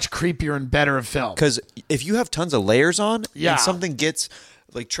been much creepier and better in film. Because if you have tons of layers on, Yeah. and something gets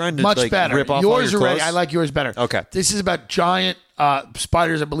like trying to Much like better. rip off yours all your already. clothes. I like yours better. Okay. This is about giant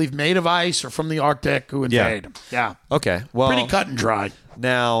spiders, I believe, made of ice or from the Arctic who invade. Yeah. Okay, well, Pretty cut and dry.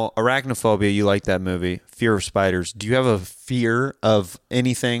 now Arachnophobia. You like that movie? Fear of spiders. Do you have a fear of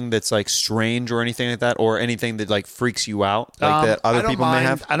anything that's like strange or anything like that, or anything that like freaks you out, like that I other don't people mind, may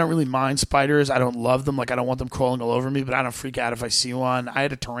have? I don't really mind spiders. I don't love them. Like I don't want them crawling all over me, but I don't freak out if I see one. I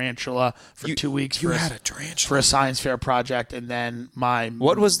had a tarantula for 2 weeks. You for had a tarantula for a science fair project, and then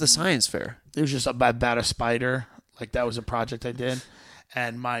What was the science fair? it was just about a spider. Like that was a project I did,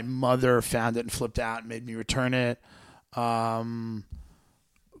 and my mother found it and flipped out and made me return it.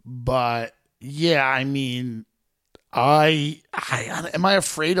 But yeah, I mean, I am I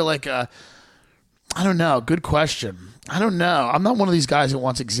afraid of like a? I don't know. Good question. I don't know. I'm not one of these guys that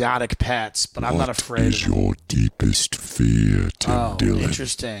wants exotic pets, but I'm not What afraid is of them. your deepest fear, Tim Oh, Dillon?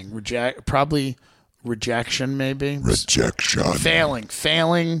 interesting. Probably rejection, maybe. Rejection. Failing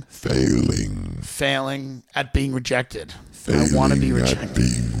Failing. at being rejected. Failing I want to be at rejected.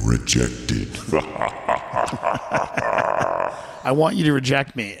 being rejected. I want you to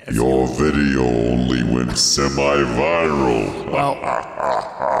reject me. If Your video only went semi-viral. Well,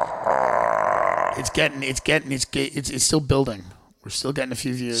 it's still building. We're still getting a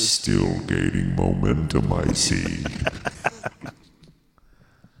few views. Still gaining momentum, I see.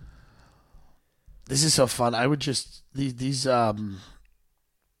 This is so fun. I would just these yeah,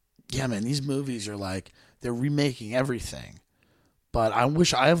 man, these movies are like they're remaking everything. But I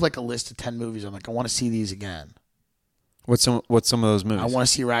wish I have like a list of 10 movies. I'm like, I want to see these again. What's some of those movies? I want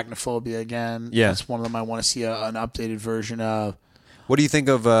to see Arachnophobia again. Yeah. That's one of them I want to see an updated version of. What do you think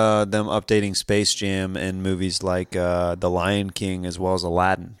of them updating Space Jam and movies like The Lion King as well as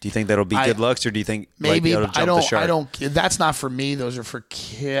Aladdin? Do you think that'll be good looks, or do you think Maybe, like, but that'll jump the shark? I don't. That's not for me. Those are for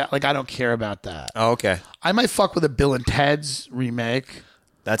kids. Like I don't care about that. Oh, okay, I might fuck with a Bill and Ted's remake.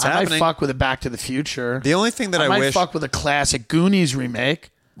 that's I happening. might fuck with a Back to the Future. The only thing that I might wish fuck with a classic Goonies remake.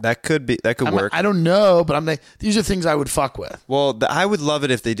 that could work. I don't know, but I'm like, these are things I would fuck with. Well, I would love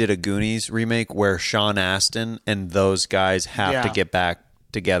it if they did a Goonies remake where Sean Astin and those guys have to Yeah. get back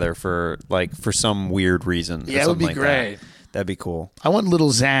together for some weird reason. or Yeah, it would be something like that. great. That'd be cool. I want Little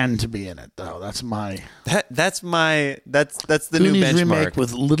Xan to be in it, though. That's my That's the Goonies new benchmark. remake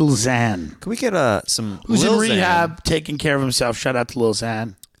with Little Xan, Can we get some who's Lil in Xan? rehab, taking care of himself. Shout out to Lil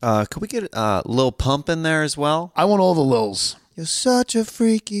Xan. Could we get Lil Pump in there as well? I want all the Lils. You're such a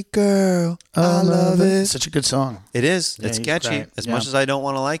freaky girl. I love it. Such a good song. It is. Yeah, It's he's catchy. great. As Yeah. much as I don't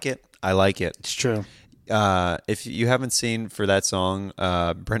want to like it, I like it. It's true. If you haven't seen for that song,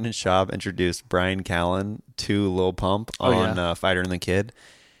 Brendan Schaub introduced Brian Callen to Lil Pump on Fighter and the Kid.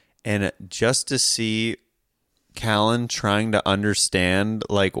 And just to see Callen trying to understand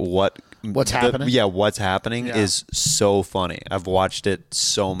like What's happening? What's happening Yeah. is so funny. I've watched it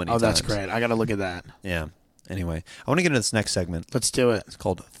so many times. Oh, that's great. I got to look at that. Yeah. Anyway, I want to get into this next segment. Let's do it. It's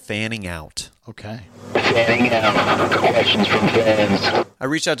called Fanning Out. Okay. Fanning out. Questions from fans. I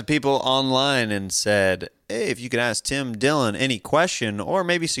reached out to people online and said, hey, if you could ask Tim Dillon any question or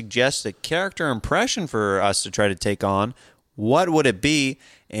maybe suggest a character impression for us to try to take on, what would it be?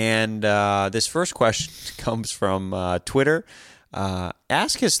 And this first question comes from Twitter.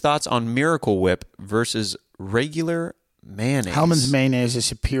 Ask his thoughts on Miracle Whip versus regular mayonnaise. Hellman's mayonnaise is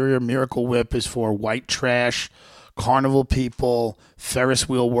superior. Miracle Whip is for white trash, carnival people, Ferris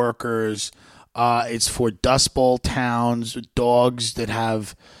wheel workers. It's for Dust Bowl towns, dogs that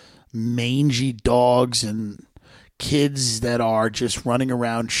have mangy dogs and kids that are just running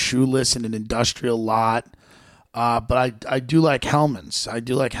around shoeless in an industrial lot. But I do like Hellman's. I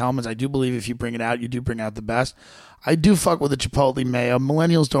do believe if you bring it out, you do bring out the best. I do fuck with the Chipotle mayo.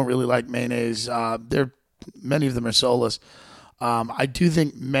 Millennials don't really like mayonnaise. Many of them are soulless. I do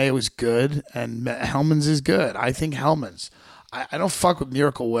think mayo is good, and Hellman's is good. I think Hellman's. I don't fuck with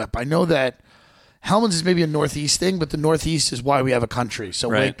Miracle Whip. I know that Hellman's is maybe a Northeast thing, but the Northeast is why we have a country. So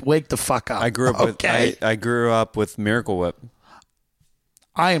Right. wake the fuck up. I grew up I grew up with Miracle Whip.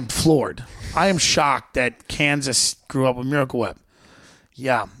 I am floored. I am shocked that Kansas grew up with Miracle Whip.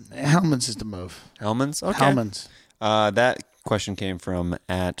 Yeah, Hellman's is the move. Hellman's? Okay. Hellman's. That question came from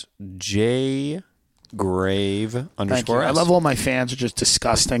at jgrave _ Thank you. I S. love all my fans are just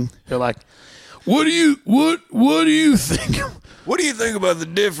disgusting. They're like, what do you think? What do you think about the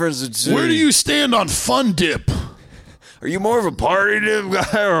difference? Where do you stand on Fun Dip? Are you more of a party dip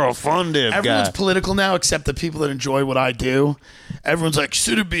guy or a fun dip Everyone's guy? political now except the people that enjoy what I do. Everyone's like,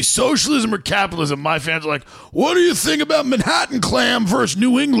 should it be socialism or capitalism? My fans are like, what do you think about Manhattan clam versus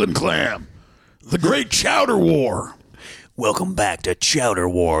New England clam? The Great Chowder War. Welcome back to Chowder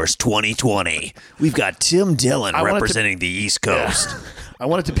Wars 2020. We've got Tim Dillon I wanted to- representing the East Coast. I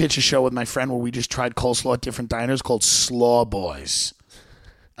wanted to pitch a show with my friend where we just tried coleslaw at different diners called Slaw Boys.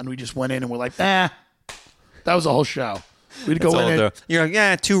 And we just went in and we're like, nah. That was the whole show. We'd go in and You're like,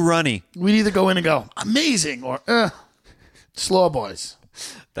 yeah, too runny. we'd either go in and go, amazing, or Slaw Boys.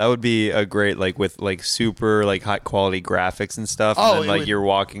 That would be a great, like, with, like, super, like, high quality graphics and stuff. Oh, and then, it like, would- you're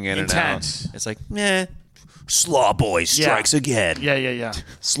walking in intense. and out. It's like, meh. Slaw Boys strikes again. Yeah.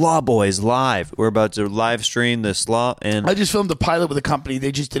 Slaw Boys live. We're about to live stream the Slaw and I just filmed a pilot with a company.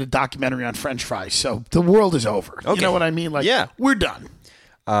 They just did a documentary on French fries. So the world is over. You Okay. know what I mean? Like, Yeah. we're done.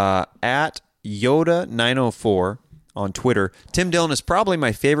 At Yoda904 on Twitter, Tim Dillon is probably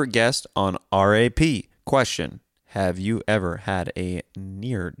my favorite guest on RAP. Question: have you ever had a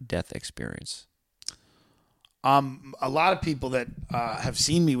near-death experience? A lot of people that have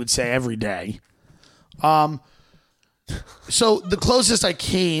seen me would say every day. So the closest I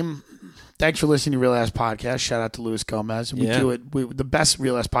came, thanks for listening to Real Ass Podcast. Shout out to Luis Gomez. We Yeah. do it. The best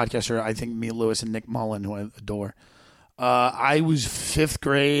Real Ass podcaster, I think, me, Luis, and Nick Mullen, who I adore. I was 5th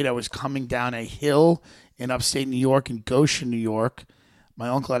grade. I was coming down a hill in upstate New York, in Goshen, New York. My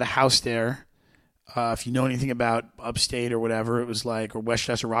uncle had a house there. If you know anything about upstate or whatever, it was like, or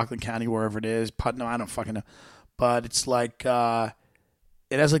Westchester, Rockland County, wherever it is. Putnam, I don't fucking know. But it's like,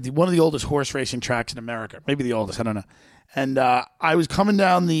 it has like one of the oldest horse racing tracks in America. Maybe the oldest, I don't know. And I was coming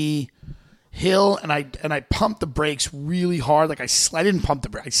down the hill, and I pumped the brakes really hard. Like I didn't pump the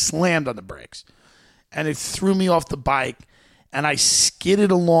brakes. I slammed on the brakes. And it threw me off the bike, and I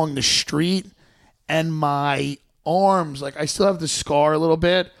skidded along the street, and my arms, like I still have the scar a little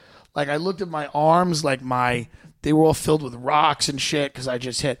bit. Like I looked at my arms, like they were all filled with rocks and shit because I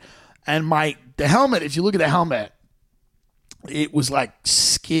just hit. And the helmet, if you look at the helmet, it was like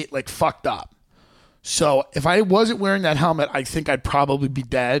fucked up. So if I wasn't wearing that helmet, I think I'd probably be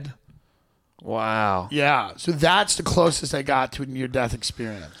dead. Wow. Yeah. So that's the closest I got to a near-death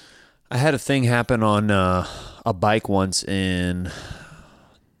experience. I had a thing happen on a bike once it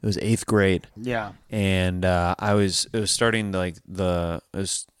was 8th grade. Yeah. And it was starting like it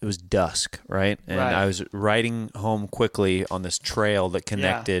was dusk, right? And Right. I was riding home quickly on this trail that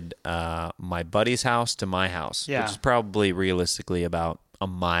connected my buddy's house to my house, Yeah. which is probably realistically about a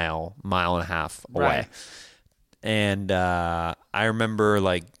mile and a half away. Right. And I remember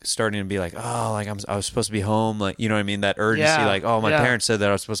like starting to be like, oh, like I was supposed to be home, like, you know what I mean? That urgency, Yeah, like, oh, my yeah. parents said that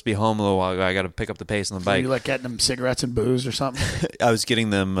I was supposed to be home a little while ago. I got to pick up the pace on the bike. You like getting them cigarettes and booze or something? I was getting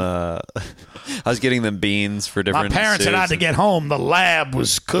them beans for My different. parents had soups. had to get home. The lab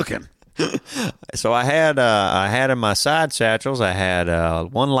was cooking. So I had in my side satchels, I had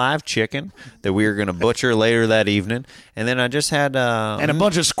one live chicken that we were going to butcher later that evening, and then I just had And a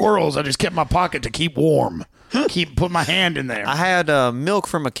bunch of squirrels I just kept in my pocket to keep warm. Put my hand in there. I had milk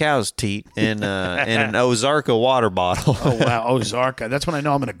from a cow's teat in an Ozarka water bottle. Oh, wow. Ozarka. That's when I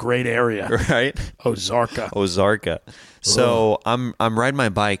know I'm in a great area. Right? Ozarka. So I'm riding my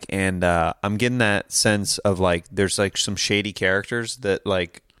bike, and I'm getting that sense of like there's like some shady characters that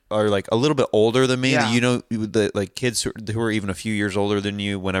like are like a little bit older than me. Yeah. That, you know, the like kids who are even a few years older than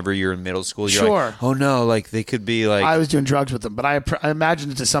you. Whenever you're in middle school, you're Sure. like, oh no, like they could be like I was doing drugs with them, but I imagine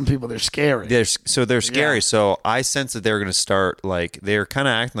that to some people they're scary. they're scary. Yeah. So I sense that they're going to start like they're kind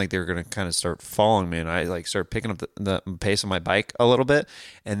of acting like they're going to kind of start following me, and I like start picking up the pace of my bike a little bit.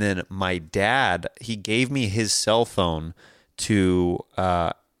 And then my dad, he gave me his cell phone to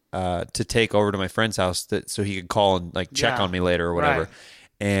take over to my friend's house so he could call and like check Yeah. on me later or whatever. Right.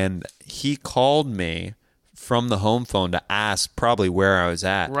 And he called me from the home phone to ask probably where I was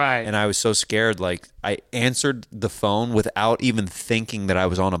at. Right. And I was so scared. Like I answered the phone without even thinking that I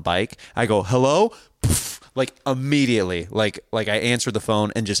was on a bike. I go, hello? Poof, like immediately, like I answered the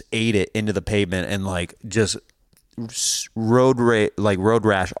phone and just ate it into the pavement and like just road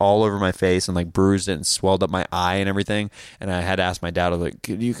rash all over my face and like bruised it and swelled up my eye and everything. And I had to ask my dad, I was like,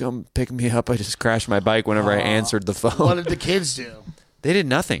 could you come pick me up? I just crashed my bike whenever I answered the phone. What did the kids do? They did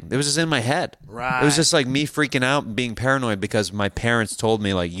nothing. It was just in my head. Right. It was just like me freaking out and being paranoid because my parents told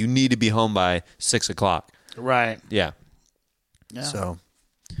me like, you need to be home by 6 o'clock. Right. Yeah. Yeah. So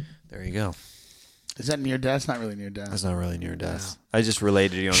there you go. Is that near death? It's not really near death. That's not really near death. I just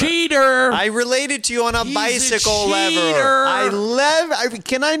related to you on Cheater! I related to you on a He's a bicycle lever. cheater!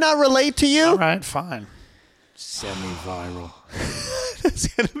 Can I not relate to you? All right, fine. Semi-viral. It's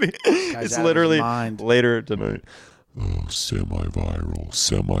gonna be. It's out of literally his mind. later tonight. Oh,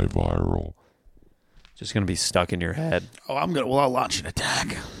 semi-viral. Just gonna be stuck in your head. Oh, I'll launch an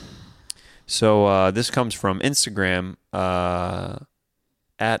attack. So this comes from Instagram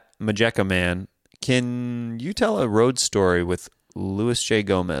at Majeka Man. Can you tell a road story with Louis J.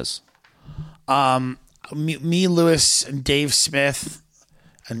 Gomez? Me, Lewis, and Dave Smith,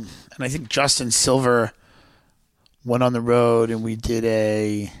 and I think Justin Silver went on the road, and we did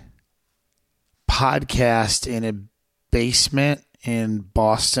a podcast in a basement in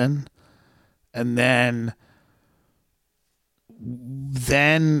Boston, and then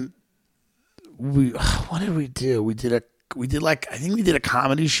what did we do? I think we did a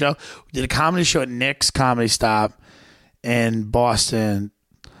comedy show. We did a comedy show at Nick's Comedy Stop in Boston,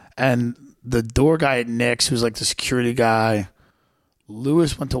 and the door guy at Nick's, who's like the security guy,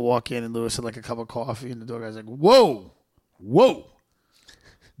 Lewis went to walk in, and Lewis had like a cup of coffee, and the door guy's like, whoa,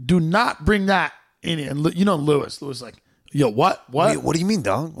 do not bring that in here. And you know Lewis like, yo, what? Wait, what do you mean,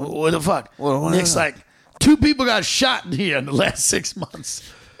 dog? What the fuck? What- Nick's like, 2 people got shot in here in the last 6 months.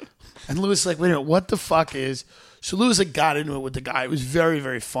 And Lewis like, wait a minute, what the fuck is... So Lewis like got into it with the guy. It was very,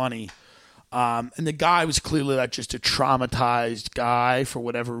 very funny. And the guy was clearly like just a traumatized guy for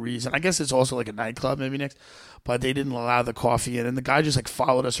whatever reason. I guess it's also like a nightclub maybe next, but they didn't allow the coffee in. And the guy just like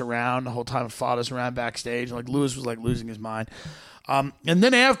followed us around the whole time, followed us around backstage. And like Lewis was like losing his mind. And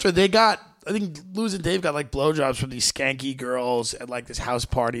then after I think Lewis and Dave got like blowjobs from these skanky girls at like this house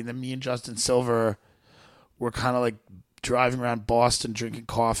party. And then me and Justin Silver were kind of like driving around Boston drinking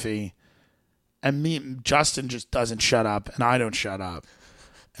coffee. And Justin just doesn't shut up, and I don't shut up.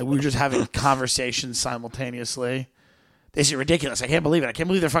 And we were just having conversations simultaneously. This is ridiculous. I can't believe it. I can't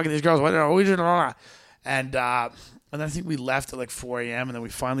believe they're fucking these girls. And I think we left at like 4 a.m. And then we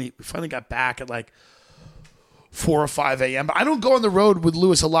finally got back at like 4 or 5 a.m. But I don't go on the road with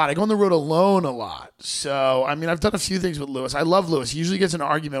Lewis a lot. I go on the road alone a lot. So, I mean, I've done a few things with Lewis. I love Lewis. He usually gets in an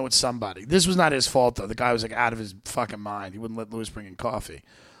argument with somebody. This was not his fault, though. The guy was like out of his fucking mind. He wouldn't let Lewis bring in coffee.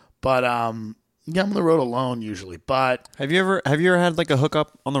 But, yeah, I'm on the road alone usually, but Have you ever had like a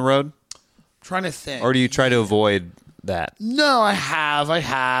hookup on the road, trying to think. or do you try to avoid that? No, I have.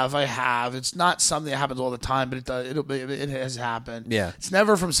 It's not something that happens all the time, but it has happened. Yeah. It's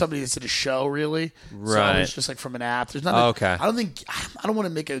never from somebody that's at a show, really. So Right. it's just like from an app. There's not. Okay. I don't want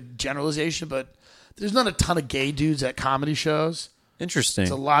to make a generalization, but there's not a ton of gay dudes at comedy shows. Interesting.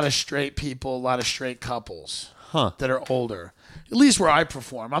 It's a lot of straight people, a lot of straight couples Huh. that are older. At least where I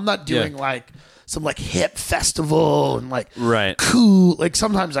perform. I'm not doing like some like hip festival and like Right. cool. Like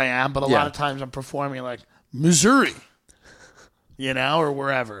sometimes I am, but a Yeah. lot of times I'm performing like Missouri, or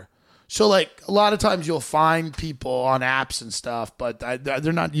wherever. So like a lot of times you'll find people on apps and stuff, but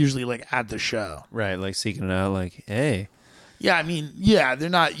they're not usually like at the show. Right, like seeking it out, like, hey. Yeah, I mean, yeah, they're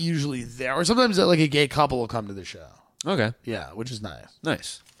not usually there. Or sometimes like a gay couple will come to the show. Okay. Yeah, which is nice.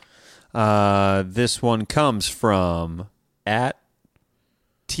 Nice. This one comes from at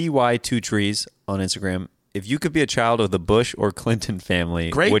TY2Trees on Instagram. If you could be a child of the Bush or Clinton family,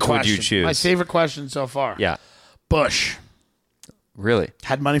 Great which question. would you choose? My favorite question so far. Yeah. Bush. Really?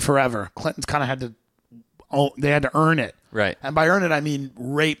 Had money forever. Clinton's kind of had to they had to earn it. Right. And by earn it, I mean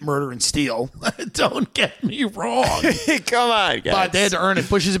rape, murder, and steal. Don't get me wrong. Come on, guys. But they had to earn it.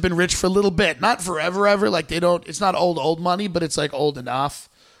 Bushes have been rich for a little bit. Not forever, ever. Like it's not old money, but it's like old enough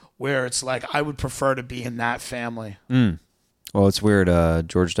where it's like I would prefer to be in that family. Well, it's weird.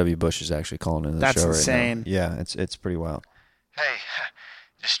 George W. Bush is actually calling in the That's show insane. right now. Yeah, it's pretty wild. Hey,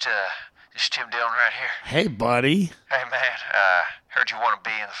 just Tim Dillon right here. Hey, buddy. Hey, man, heard you want to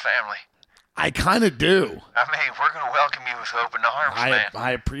be in the family. I kind of do. I mean, we're going to welcome you with open arms, man.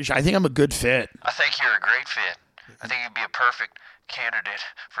 I appreciate I think I'm a good fit. I think you're a great fit. I think you'd be a perfect candidate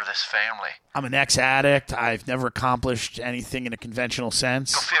for this family. I'm an ex-addict. I've never accomplished anything in a conventional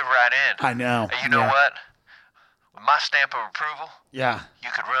sense. You'll fit right in. I know. And you know Yeah. what? With my stamp of approval, Yeah. you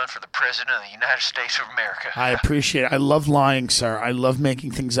could run for the president of the United States of America. I appreciate it. I love lying, sir. I love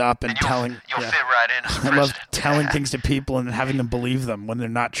making things up and And you'll telling. fit Yeah. right in as the I love president. telling things to people and having them believe them when they're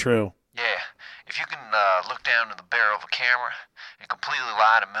not true. Yeah. if you can look down in the barrel of a camera and completely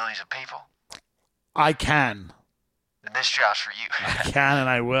lie to millions of people, I can. then this job's for you. I can and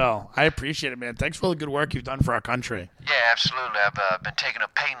I will. I appreciate it, man. Thanks for all the good work you've done for our country. Yeah, absolutely. I've been taking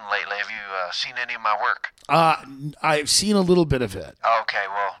up painting lately. Have you seen any of my work? I've seen a little bit of it. Okay,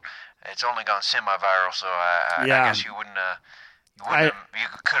 well, it's only gone semi-viral, so I guess you wouldn't. You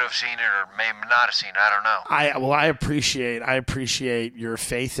could have seen it or maybe not have seen it. I don't know. I appreciate your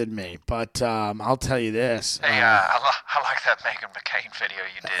faith in me, but I'll tell you this. Hey, I like that Megan McCain video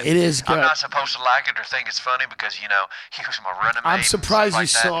you did. It is good. I'm not supposed to like it or think it's funny because, he was my running mate. I'm surprised you and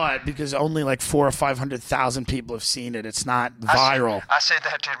stuff like saw it because only like 400,000 or 500,000 people have seen it. It's not viral. I said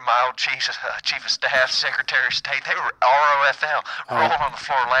that to my old chief of staff, Secretary of State. They were ROFL, rolling on the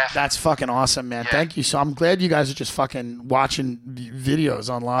floor laughing. That's fucking awesome, man. Yeah. Thank you. So I'm glad you guys are just fucking watching videos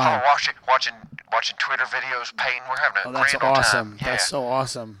online. Oh, watching Twitter videos, painting. We're having a That's grand old awesome. time. Yeah. That's so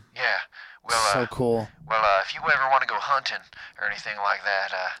awesome. Yeah. Well, So cool. Well, if you ever want to go hunting or anything like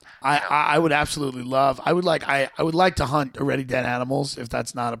that, I would absolutely love. I would like to hunt already dead animals if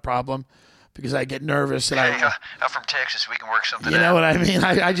that's not a problem, because I get nervous and I'm from Texas. We can work something you out. know what I mean.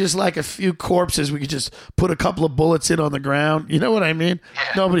 I just like a few corpses. We could just put a couple of bullets in on the ground. You know what I mean?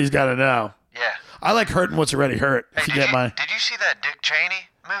 Yeah. Nobody's got to know. Yeah. I like hurting what's already hurt. If Hey, you get my. did you see that Dick Cheney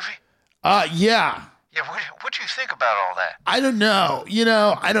movie? Yeah. Yeah. What do you think about all that? I don't know.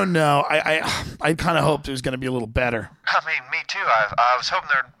 I don't know. I kind of hoped it was going to be a little better. I mean, me too. I was hoping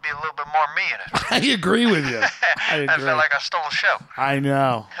there'd be a little bit more me in it. I agree with you. I agree. I felt like I stole a show. I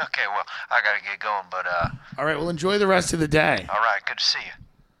know. Okay, well, I gotta get going, but All right. Well, enjoy the rest of the day. all right, good to see you.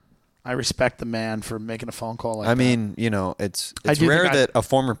 I respect the man for making a phone call like I that. mean, it's do rare think that a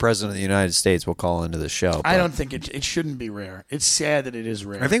former president of the United States will call into the show. I but don't think it shouldn't be rare. It's sad that it is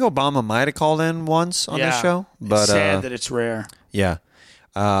rare. I think Obama might have called in once on this show, but it's sad that it's rare. yeah.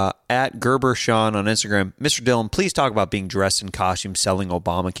 At Gerber Sean on Instagram, Mr. Dillon, please talk about being dressed in costume selling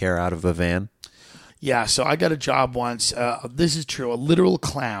Obamacare out of a van. Yeah, so I got a job once. This is true. A literal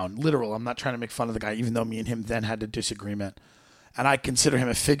clown. Literal. I'm not trying to make fun of the guy, even though me and him then had a disagreement. And I consider him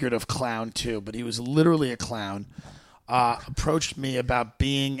a figurative clown too, but he was literally a clown. Approached me about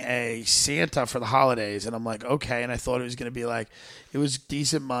being a Santa for the holidays, and I'm like, okay. And I thought it was going to be like, it was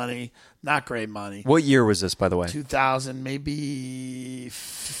decent money, not great money. What year was this, by the way? 2000, maybe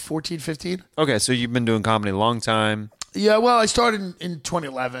 14, 15. Okay, so you've been doing comedy a long time. Yeah, well, I started in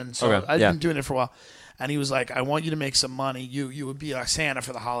 2011, so Okay, I've yeah. been doing it for a while. And he was like, I want you to make some money. You would be a Santa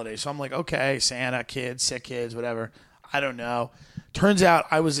for the holidays. So I'm like, okay, Santa, kids, sick kids, whatever. I don't know. Turns out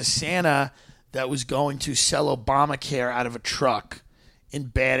I was a Santa that was going to sell Obamacare out of a truck in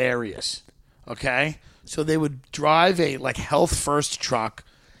bad areas. Okay? So they would drive a health first truck,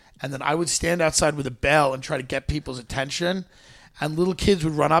 and then I would stand outside with a bell and try to get people's attention. And little kids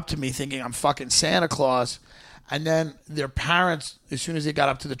would run up to me thinking I'm fucking Santa Claus. And then their parents, as soon as they got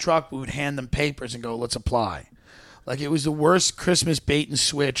up to the truck, we would hand them papers and go, let's apply. Like, it was the worst Christmas bait and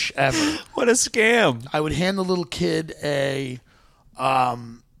switch ever. What a scam. I would hand the little kid a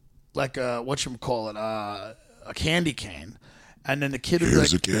candy cane. And then the kid would be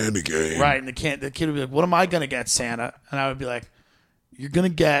Here's like, a candy cane. right, and the kid would be like, what am I going to get, Santa? And I would be like, you're going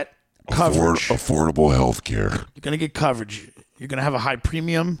to get coverage. Affordable health care. You're going to get coverage. You're going to have a high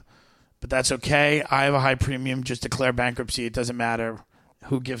premium, but that's okay. I have a high premium. Just declare bankruptcy. It doesn't matter.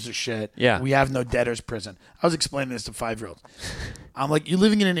 Who gives a shit? Yeah. We have no debtor's prison. I was explaining this to 5-year-olds. I'm like, you're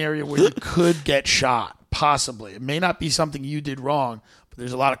living in an area where you could get shot, possibly. It may not be something you did wrong, but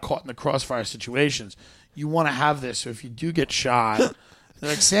there's a lot of caught in the crossfire situations. You want to have this, so if you do get shot, they're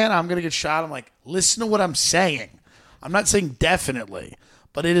like, Santa, I'm going to get shot. I'm like, listen to what I'm saying. I'm not saying definitely,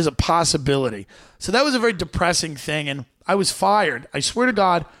 but it is a possibility. So that was a very depressing thing, and I was fired, I swear to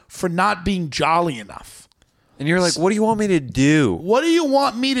God, for not being jolly enough. And you're like, what do you want me to do? What do you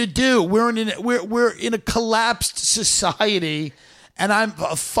want me to do? We're in a collapsed society, and I'm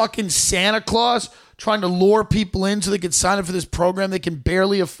a fucking Santa Claus trying to lure people in so they can sign up for this program they can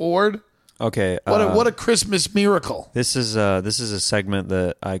barely afford. Okay. What a Christmas miracle! This is a segment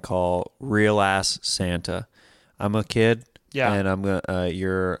that I call Real Ass Santa. I'm a kid. Yeah. And I'm gonna.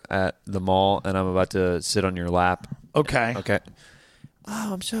 You're at the mall, and I'm about to sit on your lap. Okay. Okay.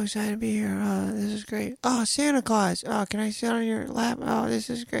 Oh, I'm so excited to be here. This is great. Oh, Santa Claus. Oh, can I sit on your lap? Oh, this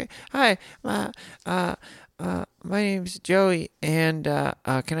is great. Hi, my name's Joey, and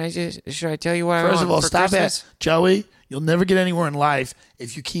should I tell you what I want First of all, for stop Christmas? asking, Joey. You'll never get anywhere in life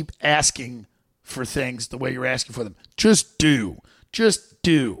if you keep asking for things the way you're asking for them. Just do.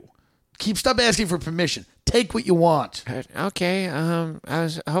 Stop asking for permission. take what you want. Okay. I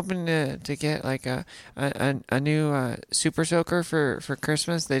was hoping to get like a new Super Soaker for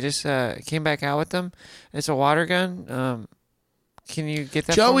Christmas. They just came back out with them. It's a water gun. Can you get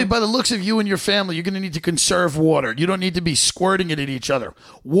that? Joey, by the looks of you and your family, you're going to need to conserve water. You don't need to be squirting it at each other.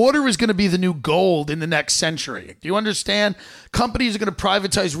 Water is going to be the new gold in the next century. Do you understand? Companies are going to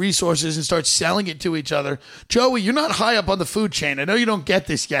privatize resources and start selling it to each other. Joey, you're not high up on the food chain. I know you don't get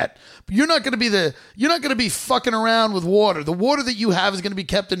this yet. But you're not going to be fucking around with water. The water that you have is going to be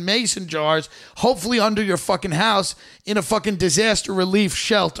kept in mason jars, hopefully under your fucking house in a fucking disaster relief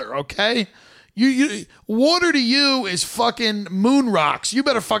shelter, okay? You water to you is fucking moon rocks. You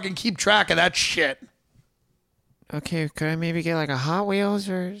better fucking keep track of that shit. Okay, could I maybe get like a Hot Wheels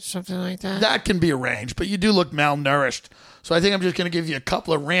or something like that? That can be arranged, but you do look malnourished. So I think I'm just going to give you a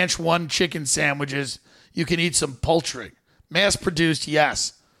couple of Ranch 1 chicken sandwiches. You can eat some poultry. Mass-produced,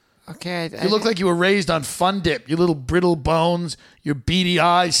 yes. Okay. You look like you were raised on Fun Dip. Your little brittle bones, your beady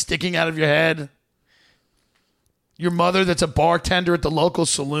eyes sticking out of your head. Your mother that's a bartender at the local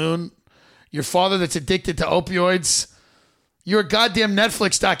saloon. Your father that's addicted to opioids. You're a goddamn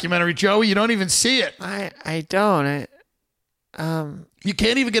Netflix documentary, Joey. You don't even see it. I don't. You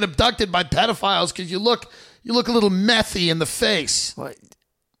can't even get abducted by pedophiles because you look a little methy in the face. What?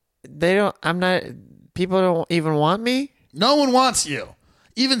 They don't. I'm not. People don't even want me. No one wants you.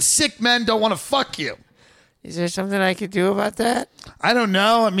 Even sick men don't want to fuck you. Is there something I could do about that? I don't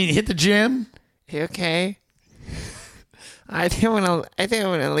know. I mean, hit the gym. Okay. I think I'm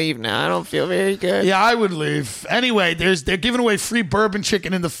gonna leave now. I don't feel very good. Yeah, I would leave. Anyway, they're giving away free bourbon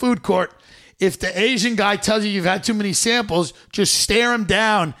chicken in the food court. If the Asian guy tells you you've had too many samples, just stare him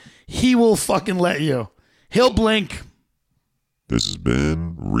down. He will fucking let you. He'll blink. This has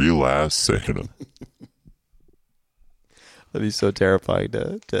been Real Ass Santa. That'd be so terrifying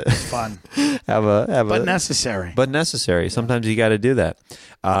to Fun. but necessary. But necessary. Sometimes you got to do that.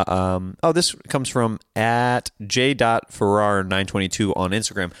 This comes from at j.ferrar922 on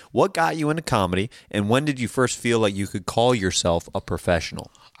Instagram. What got you into comedy, and when did you first feel like you could call yourself a professional?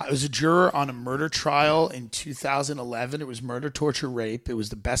 I was a juror on a murder trial in 2011. It was murder, torture, rape. It was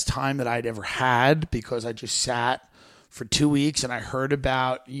the best time that I'd ever had because I just sat for 2 weeks and I heard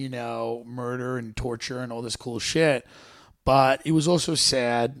about, murder and torture and all this cool shit. But it was also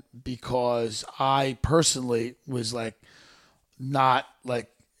sad because I personally was not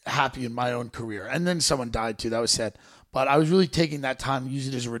happy in my own career. And then someone died too. That was sad. But I was really taking that time to use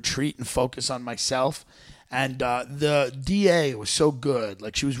it as a retreat and focus on myself. And the DA was so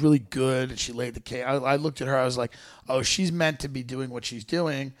good. She was really good and she laid the case. I looked at her. I was like, oh, she's meant to be doing what she's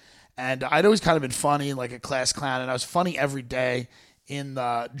doing. And I'd always kind of been funny, like a class clown. And I was funny every day in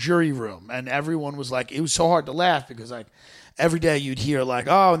the jury room, and everyone was like, it was so hard to laugh because every day you'd hear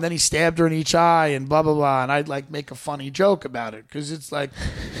oh, and then he stabbed her in each eye and blah blah blah, and I'd make a funny joke about it because it's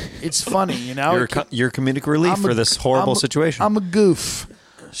it's funny, You're comedic relief for this horrible situation. I'm a goof.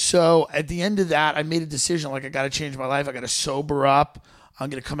 So at the end of that, I made a decision I got to change my life. I got to sober up. I'm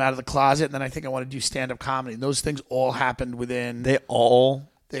going to come out of the closet, and then I think I want to do stand-up comedy. And those things all happened within. They all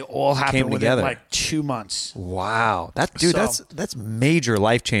happened within 2 months. Wow, that's major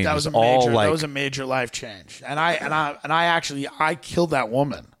life change. That was a major life change, and I killed that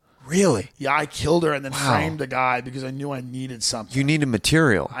woman. Really? Yeah, I killed her and then framed the guy because I knew I needed something. You needed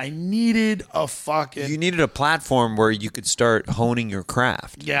material. I needed You needed a platform where you could start honing your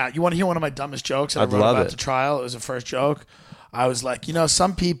craft. Yeah, you want to hear one of my dumbest jokes that I wrote about the trial? It was the first joke. I was like,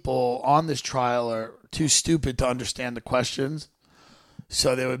 some people on this trial are too stupid to understand the questions.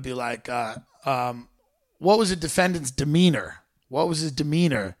 So they would be like, what was the defendant's demeanor? What was his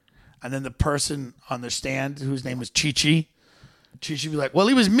demeanor? And then the person on the stand, whose name was Chi-Chi would be like, well,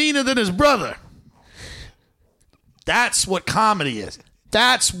 he was meaner than his brother. That's what comedy is.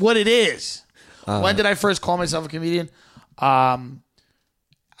 That's what it is. When did I first call myself a comedian?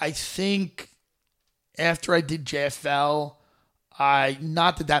 I think after I did JFL,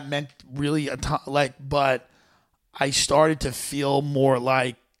 not that meant really a ton, but I started to feel more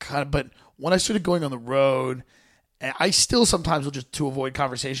but when I started going on the road, and I still sometimes will just, to avoid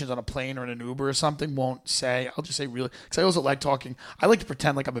conversations on a plane or in an Uber or something, I'll just say really, because I also like talking. I like to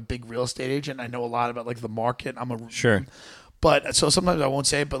pretend like I'm a big real estate agent. I know a lot about the market. Sure. But so sometimes I won't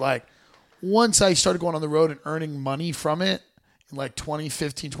say it, but once I started going on the road and earning money from it in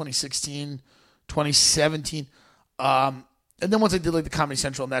 2015, 2016, 2017, and then once I did the Comedy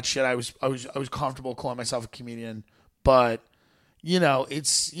Central and that shit, I was comfortable calling myself a comedian. But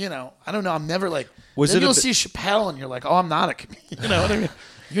it's I don't know. I'm never you'll see Chappelle and you're like, oh, I'm not a comedian. You know what I mean?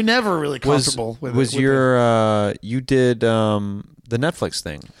 You're never really comfortable with it. You did the Netflix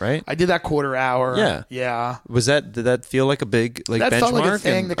thing, right? I did that quarter hour. Yeah. Yeah. Did that feel like a big That benchmark? felt like a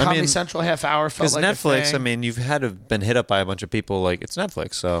thing. The Comedy I mean, Central half hour felt like Netflix, a thing. I mean, you've had to have been hit up by a bunch of people. Like, it's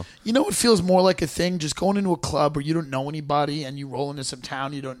Netflix, so. You know what feels more like a thing? Just going into a club where you don't know anybody and you roll into some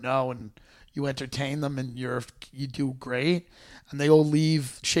town you don't know and you entertain them and you do great. And they all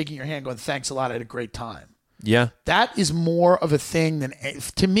leave shaking your hand going, thanks a lot, I had a great time. Yeah. That is more of a thing than,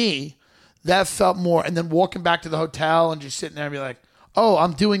 to me, that felt more. And then walking back to the hotel and just sitting there and be like, oh,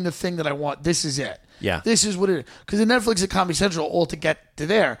 I'm doing the thing that I want. This is it. Yeah. This is what it is. Because the Netflix and Comedy Central all to get to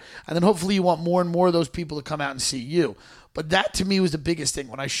there. And then hopefully you want more and more of those people to come out and see you. But that to me was the biggest thing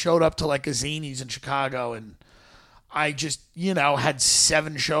when I showed up to like a Zanies in Chicago and I just, had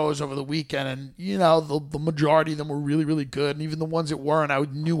 7 shows over the weekend and, the majority of them were really, really good. And even the ones that weren't, I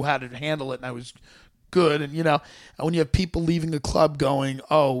knew how to handle it and I was good. And, and when you have people leaving a club going,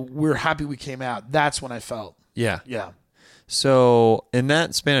 oh, we're happy we came out, that's when I felt. Yeah. Yeah. So in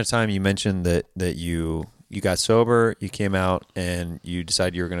that span of time, you mentioned that you got sober, you came out, and you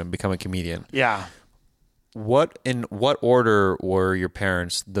decided you were going to become a comedian. Yeah. In what order were your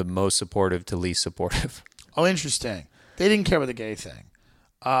parents the most supportive to least supportive? Oh, interesting. They didn't care about the gay thing.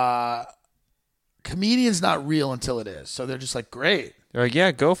 Comedian's not real until it is. So they're just like, great. They're like,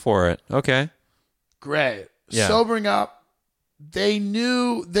 yeah, go for it. Okay. Great. Yeah. Sobering up, they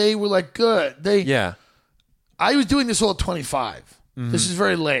knew, they were like, good. Yeah. I was doing this all at 25. Mm-hmm. This is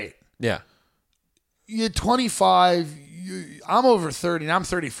very late. Yeah. You're 25. I'm over 30 and I'm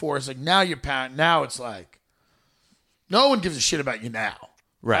 34. It's like now you're parent. Now it's like no one gives a shit about you now.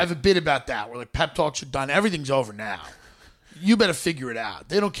 Right. I have a bit about that where like pep talks are done. Everything's over now. You better figure it out.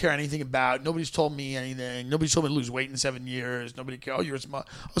 They don't care anything about. Nobody's told me anything. Nobody's told me to lose weight in 7 years. Nobody cares. Oh, you're a smoke.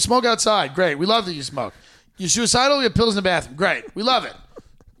 Oh, smoke outside. Great. We love that you smoke. You're suicidal. You have pills in the bathroom. Great. We love it.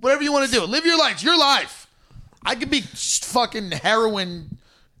 Whatever you want to do. Live your life. It's your life. I could be fucking heroin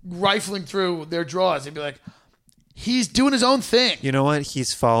rifling through their drawers. They'd be like, he's doing his own thing. You know what?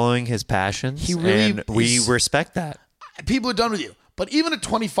 He's following his passions. He really and we respect that. People are done with you. But even at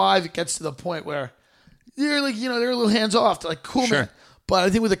 25, it gets to the point where they're like, they're a little hands off. They're like, cool, Sure. man. But I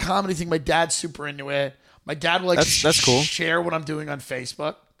think with the comedy thing, my dad's super into it. My dad will like that's cool. share what I'm doing on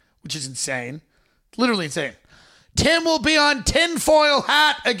Facebook, which is insane. Literally insane. Tim will be on Tinfoil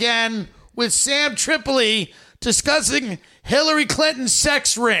Hat again with Sam Tripoli discussing Hillary Clinton's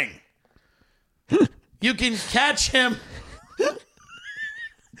sex ring. You can catch him.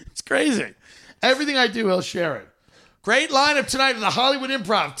 It's crazy. Everything I do, he'll share it. Great lineup tonight at the Hollywood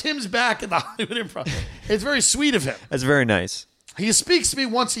Improv. Tim's back at the Hollywood Improv. It's very sweet of him. That's very nice. He speaks to me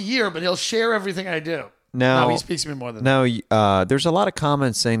once a year, but he'll share everything I do. Now, no, he speaks to me more than that. Now, there's a lot of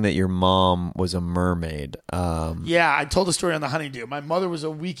comments saying that your mom was a mermaid. Yeah, I told the story on the Honeydew. My mother was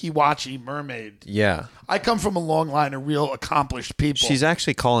a wiki-watchy mermaid. Yeah. I come from a long line of real accomplished people. She's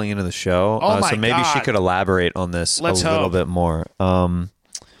actually calling into the show. Oh my so maybe God. she could elaborate on this Let's little hope. bit more.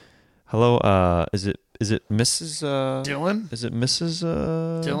 Hello, is it Mrs. Dylan? Is it Mrs.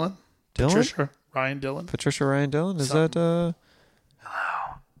 Dylan? Dylan? Patricia Ryan Dylan? Patricia Ryan Dillon? Is that Hello.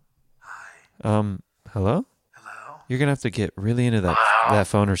 Hi. hello? Hello. You're gonna have to get really into that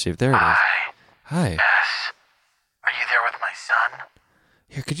phone receiver. There it is. Hi. Hi. Yes. Are you there with my son?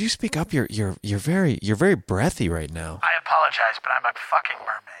 Here, could you speak up? You're very breathy right now. I apologize, but I'm a fucking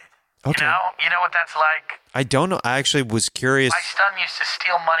mermaid. Okay. You know what that's like? I don't know. I actually was curious. My son used to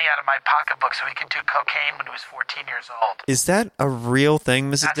steal money out of my pocketbook so he could do cocaine when he was 14 years old. Is that a real thing,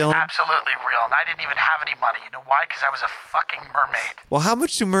 Mrs. That's Dillon? absolutely real, and I didn't even have any money. You know why? Because I was a fucking mermaid. Well, how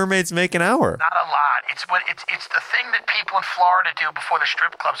much do mermaids make an hour? Not a lot. It's the thing that people in Florida do before the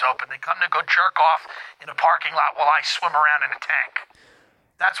strip clubs open. They come to go jerk off in a parking lot while I swim around in a tank.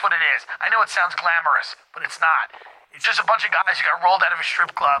 That's what it is. I know it sounds glamorous, but it's not. It's just a bunch of guys who got rolled out of a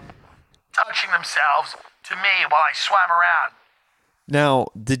strip club touching themselves to me while I swam around. Now,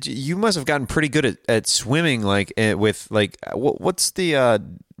 you must have gotten pretty good at swimming, like with like what's the?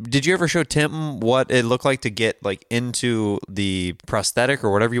 Did you ever show Tim what it looked like to get like into the prosthetic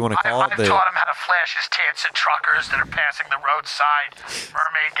or whatever you want to call I've it? taught him how to flash his tits at truckers that are passing the roadside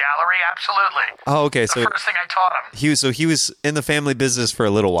mermaid gallery. Absolutely. Oh, okay. The first thing I taught him. He was in the family business for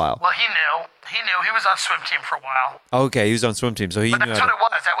a little while. Well, he knew. He was on swim team for a while. Okay, he was on swim team, so he But knew. that's what it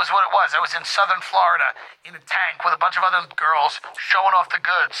was. That was what it was. I was in southern Florida in a tank with a bunch of other girls showing off the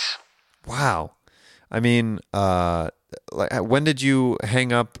goods. Wow. I mean, when did you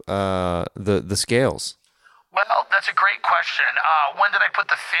hang up the scales? Well, that's a great question. When did I put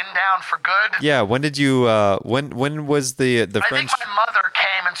the fin down for good? Yeah. When did you? When was the I French? think my mother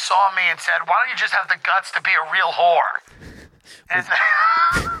came and saw me and said, "Why don't you just have the guts to be a real whore?" And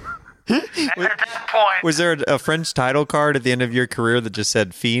And at that point, Was there a French title card at the end of your career that just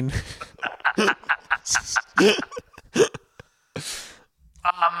said Fiend? what's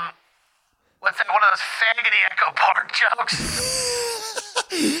that? One of those faggoty Echo Park jokes.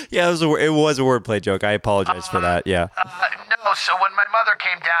 Yeah, it was a wordplay joke. I apologize for that. Yeah. No, so when my mother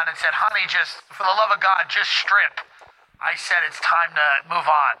came down and said, honey, just, for the love of God, just strip, I said, it's time to move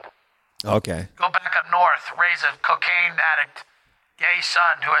on. Okay. Go back up north, raise a cocaine addict, gay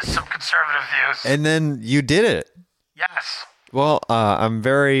son who has some conservative views. And then you did it. Yes. Well, I'm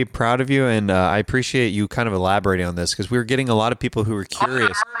very proud of you, and I appreciate you kind of elaborating on this because we were getting a lot of people who were All the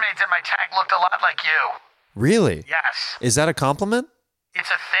curious. mermaids in my tank looked a lot like you. Really? Yes. Is that a compliment? It's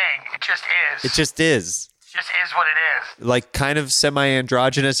a thing. It just is. It just is. It just is what it is. Like kind of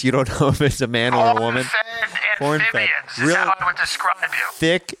semi-androgynous. You don't know if it's a man or a woman. Corn-fed amphibians is how I would describe you.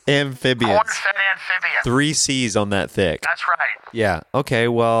 Thick amphibians. Corn-fed amphibians. 3 C's on that thick. That's right. Yeah. Okay.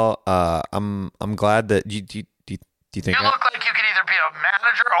 Well, I'm glad that you do you think You look like you could either be a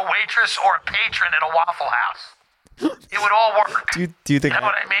manager, a waitress, or a patron at a Waffle House. It would all work. do you think You know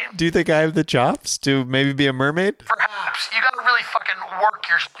what I mean? Do you think I have the chops to maybe be a mermaid? Perhaps. You got to really fucking work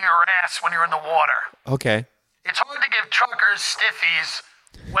your ass when you're in the water. Okay. It's hard to give truckers stiffies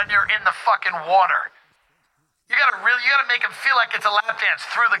when you're in the fucking water. You gotta make them feel like it's a lap dance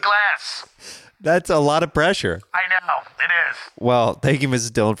through the glass. That's a lot of pressure. I know, it is. Well, thank you,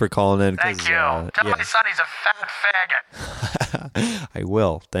 Mrs. Dillon, for calling in. Thank you. Tell my son he's a fat faggot. I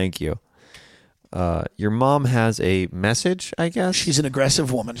will. Thank you. Your mom has a message, I guess. She's an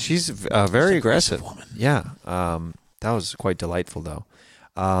aggressive woman. She's very aggressive. Woman. Yeah. That was quite delightful, though.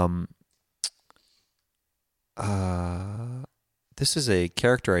 This is a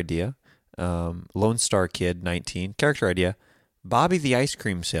character idea. Lone Star Kid, 19. Character idea. Bobby the ice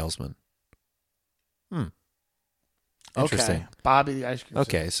cream salesman. Interesting. Okay. Bobby the ice cream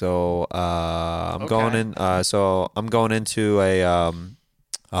salesman. Okay, so I'm going in. So I'm going into a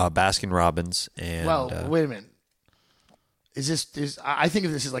Baskin Robbins, and wait a minute. I think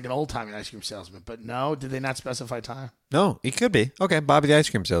of this as like an old timey ice cream salesman, but no, did they not specify time? no, he could be. Okay, Bobby the ice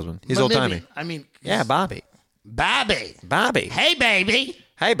cream salesman. He's But old maybe. timey. I mean, Yeah, Bobby. Bobby. Bobby. Hey, baby.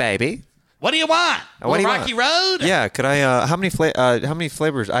 Hey, baby. What do you want? What do you Rocky want? Road? Yeah, could I? How many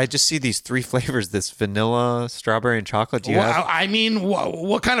flavors? I just see these 3 flavors: this vanilla, strawberry, and chocolate. Do you have? I mean,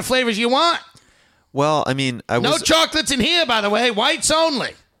 what kind of flavors you want? Well, I mean, No chocolates in here, by the way. Whites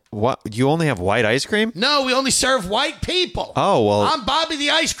only. What? You only have white ice cream? No, we only serve white people. Oh well. I'm Bobby the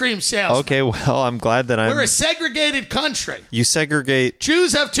ice cream salesman. Okay, well, I'm glad that We're a segregated country. You segregate.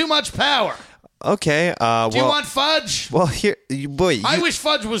 Jews have too much power. Okay. Do you want fudge? Well, here, I wish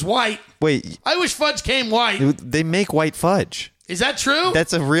fudge was white. Wait. I wish fudge came white. They make white fudge. Is that true?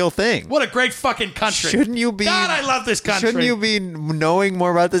 That's a real thing. What a great fucking country. Shouldn't you be? God, I love this country. Shouldn't you be knowing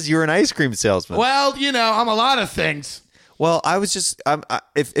more about this? You're an ice cream salesman. Well, I'm a lot of things. Well, I was just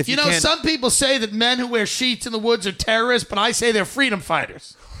if you can't, some people say that men who wear sheets in the woods are terrorists, but I say they're freedom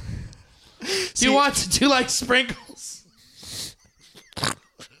fighters. Do you like sprinkles?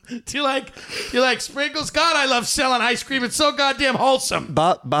 Do you like sprinkles? God, I love selling ice cream. It's so goddamn wholesome.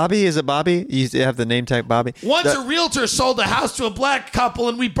 Bobby, is it Bobby? You have the name tag Bobby. Once a realtor sold a house to a black couple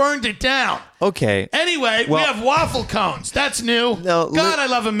and we burned it down. Okay. Anyway, we have waffle cones. That's new. No, God, I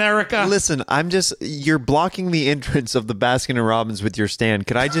love America. Listen, you're blocking the entrance of the Baskin & Robbins with your stand.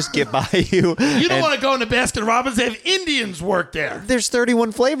 Could I just get by you? You don't want to go into Baskin & Robbins. They have Indians work there. There's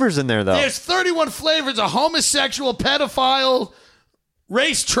 31 flavors in there, though. There's 31 flavors of homosexual, pedophile,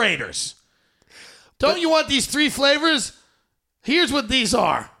 race traders. Don't you want these 3 flavors? Here's what these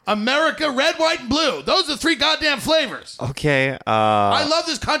are. America, red, white, and blue. Those are 3 goddamn flavors. Okay. I love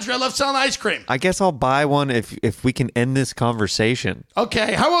this country. I love selling ice cream. I guess I'll buy one if we can end this conversation.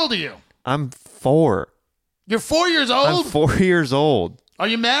 Okay. How old are you? I'm 4. You're 4 years old? I'm 4 years old. Are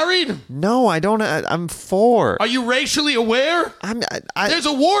you married? No, I don't. I'm 4. Are you racially aware? There's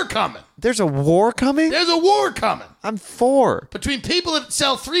a war coming. There's a war coming? There's a war coming. I'm 4. Between people that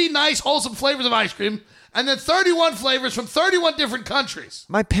sell 3 nice, wholesome flavors of ice cream and then 31 flavors from 31 different countries.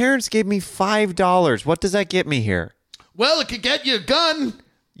 My parents gave me $5. What does that get me here? Well, it could get you a gun.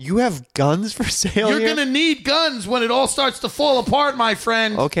 You have guns for sale You're here? going to need guns when it all starts to fall apart, my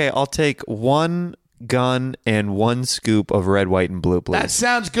friend. Okay, I'll take 1 gun and 1 scoop of red, white, and blue, please. That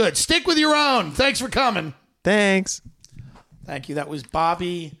sounds good. Stick with your own. Thanks for coming. Thanks. Thank you. That was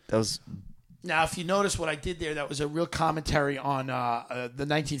Bobby. That was... Now, if you notice what I did there, that was a real commentary on the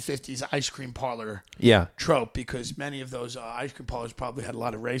 1950s ice cream parlor trope, because many of those ice cream parlors probably had a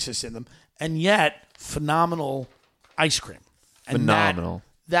lot of racists in them, and yet phenomenal ice cream. And phenomenal.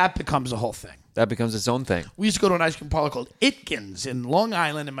 that becomes a whole thing. That becomes its own thing. We used to go to an ice cream parlor called Itkins in Long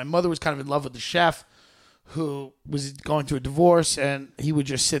Island, and my mother was kind of in love with the chef who was going through a divorce, and he would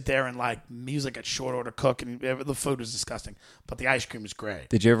just sit there and he was like a short order cook, and the food was disgusting, but the ice cream was great.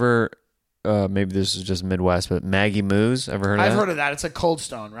 Did you ever, maybe this is just Midwest, but Maggie Moo's, ever heard of that? I've heard of that. It's like Cold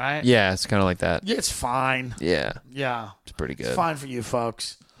Stone, right? Yeah, it's kind of like that. Yeah, it's fine. Yeah. Yeah. It's pretty good. It's fine for you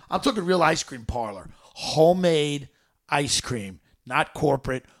folks. I'm talking real ice cream parlor. Homemade ice cream, not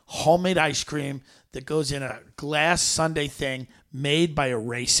corporate. Homemade ice cream that goes in a glass sundae thing made by a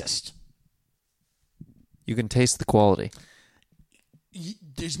racist. You can taste the quality.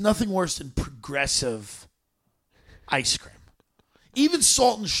 There's nothing worse than progressive ice cream. Even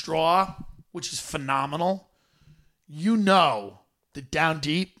Salt and Straw, which is phenomenal, you know that down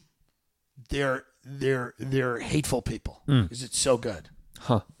deep, they're hateful people because it's so good.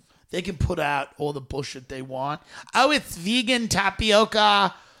 Huh. They can put out all the bullshit they want. Oh, it's vegan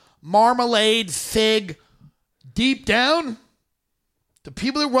tapioca, marmalade, fig. Deep down, the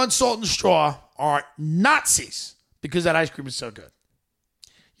people that run Salt and Straw are Nazis because that ice cream is so good.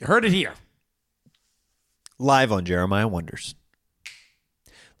 You heard it here. Live on Jeremiah Wonders.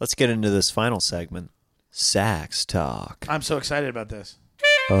 Let's get into this final segment, Sax Talk. I'm so excited about this.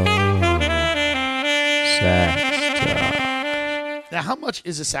 Oh, Sax Talk. Now, how much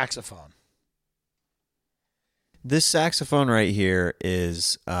is a saxophone? This saxophone right here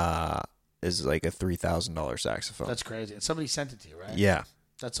is like a $3,000 saxophone. That's crazy. And somebody sent it to you, right? Yeah.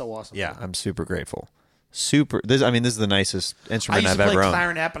 That's so awesome. Yeah, I'm super grateful. This is the nicest instrument I've ever owned. I used to play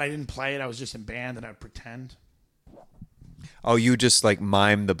clarinet, but I didn't play it. I was just in band, and I'd pretend. Oh, you just like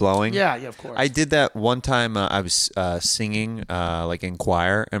mime the blowing? Yeah, of course. I did that one time. I was singing like in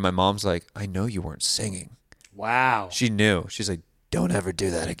choir, and my mom's like, "I know you weren't singing." Wow. She knew. She's like, "Don't ever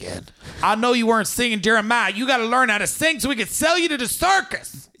do that again." I know you weren't singing, Jeremiah. You got to learn how to sing so we can sell you to the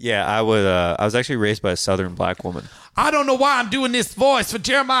circus. Yeah, I would. I was actually raised by a Southern black woman. I don't know why I'm doing this voice for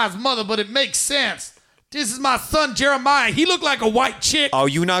Jeremiah's mother, but it makes sense. This is my son, Jeremiah. He looked like a white chick. Oh,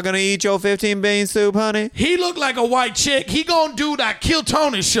 you not gonna eat your 15 bean soup, honey? He looked like a white chick. He gonna do that Kill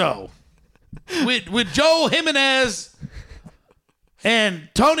Tony show with Joel Jimenez and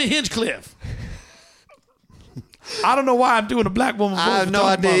Tony Hinchcliffe. I don't know why I'm doing a black woman voice. I have no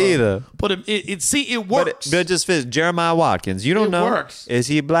idea either. But it works. But it just fits. Jeremiah Watkins. You don't know. It works. Is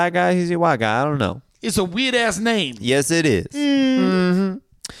he a black guy? Is he a white guy? I don't know. It's a weird ass name. Yes, it is. Mm-hmm.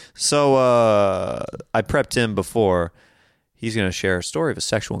 So I prepped him before. He's going to share a story of a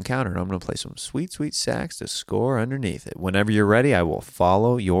sexual encounter, and I'm going to play some sweet, sweet sax to score underneath it. Whenever you're ready, I will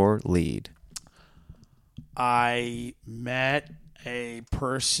follow your lead. I met a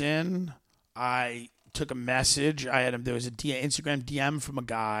person. I took a message. There was a Instagram DM from a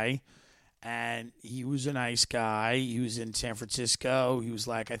guy, and he was a nice guy. He was in San Francisco. He was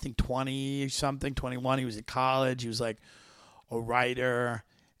like, I think 20 something, 21. He was in college. He was like a writer.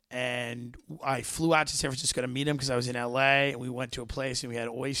 And I flew out to San Francisco to meet him because I was in LA. And we went to a place and we had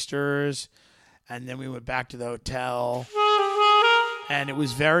oysters. And then we went back to the hotel. And it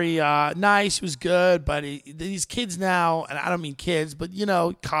was very nice. It was good. But these kids now, and I don't mean kids, but,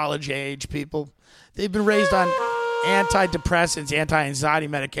 college age people, they've been raised on antidepressants, anti-anxiety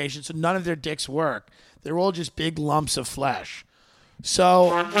medication, so none of their dicks work. They're all just big lumps of flesh. So,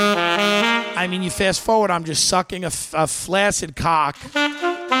 I mean, you fast forward, I'm just sucking a flaccid cock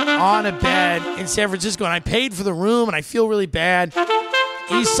on a bed in San Francisco, and I paid for the room, and I feel really bad.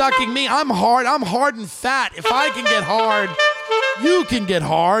 He's sucking me. I'm hard and fat. If I can get hard, you can get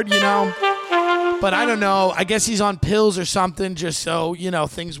hard, But I don't know. I guess he's on pills or something just so,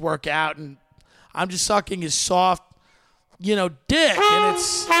 things work out, and I'm just sucking his soft, dick, and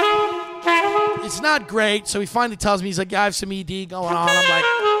it's not great. So he finally tells me, he's like, yeah, I have some ED going on. I'm like,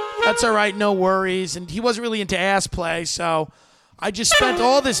 that's all right, no worries. And he wasn't really into ass play, so I just spent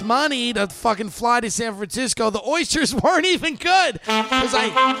all this money to fucking fly to San Francisco. The oysters weren't even good because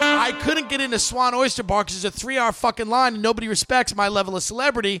I couldn't get into Swan Oyster Bar because there's a 3-hour fucking line and nobody respects my level of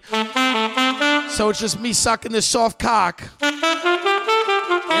celebrity. So it's just me sucking this soft cock in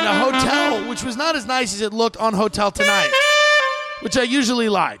a hotel, which was not as nice as it looked on Hotel Tonight, which I usually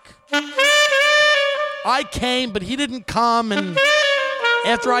like. I came, but he didn't come, and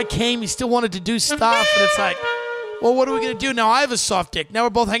after I came, he still wanted to do stuff, and it's like, well, what are we going to do? Now I have a soft dick. Now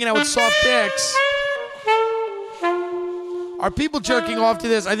we're both hanging out with soft dicks. Are people jerking off to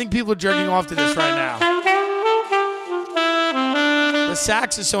this? I think people are jerking off to this right now. The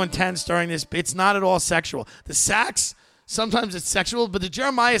sax is so intense during this. It's not at all sexual. The sax, sometimes it's sexual, but the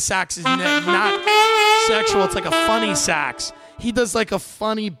Jeremiah sax is not sexual. It's like a funny sax. He does like a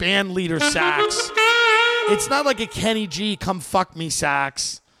funny band leader sax. It's not like a Kenny G come fuck me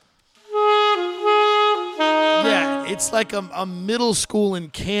sax. Yeah, it's like a middle school in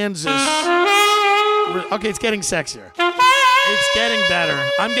Kansas. Okay, it's getting sexier. It's getting better.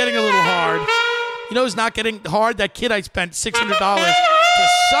 I'm getting a little hard. You know who's not getting hard? That kid I spent $600 to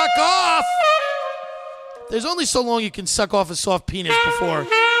suck off. There's only so long you can suck off a soft penis before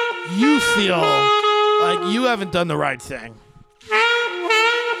you feel like you haven't done the right thing.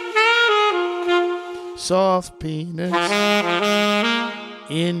 Soft penis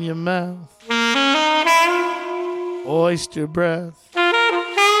in your mouth. Oyster breath.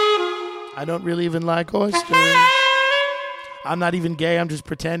 I don't really even like oysters. I'm not even gay. I'm just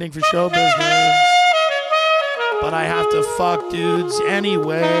pretending for show business. But I have to fuck dudes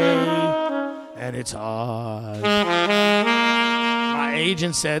anyway. And it's hard. My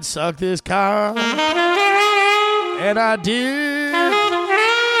agent said, suck this cock. And I did.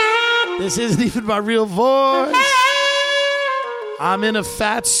 This isn't even my real voice. I'm in a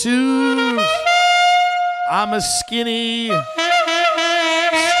fat suit. I'm a skinny,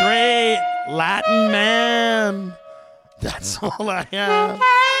 straight Latin man. That's all I have.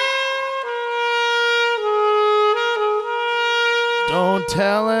 Don't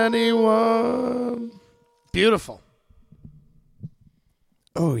tell anyone. Beautiful.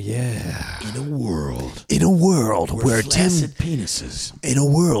 Oh yeah. In a world where Flaccid penises. In a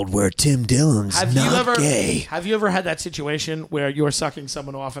world where Tim Dillon's gay. Have you ever had that situation where you're sucking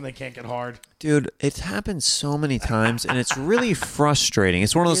someone off and they can't get hard? Dude, it's happened so many times, and it's really frustrating.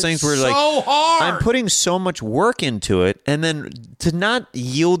 It's one of those things where, like, so hard. I'm putting so much work into it, and then to not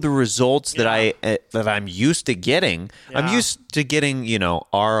yield the results that I'm used to getting. Yeah. I'm used to getting,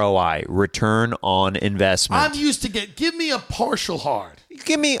 ROI, return on investment. I'm used to give me a partial hard.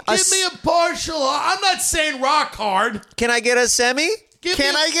 Give me a partial hard. I'm not saying rock hard. Can I get a semi?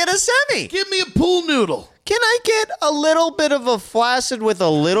 Can I get a semi? Give me a pool noodle. Can I get a little bit of a flaccid with a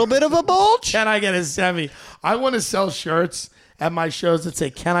little bit of a bulge? Can I get a semi? I want to sell shirts at my shows that say,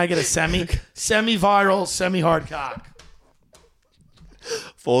 can I get a semi? Semi-viral, semi-hard cock.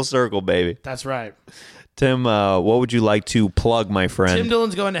 Full circle, baby. That's right. Tim, what would you like to plug, my friend? Tim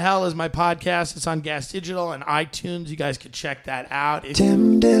Dillon's Going to Hell is my podcast. It's on Gas Digital and iTunes. You guys can check that out.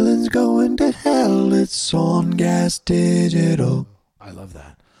 Tim Dillon's Going to Hell. It's on Gas Digital. I love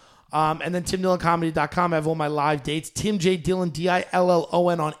that. And then TimDillonComedy.com. I have all my live dates. Tim J. Dillon, Dillon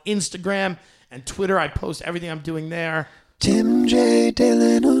on Instagram and Twitter. I post everything I'm doing there. Tim J.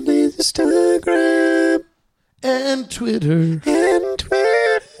 Dillon on Instagram and Twitter.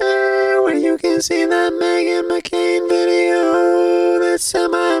 Where you can see that Meghan McCain video that's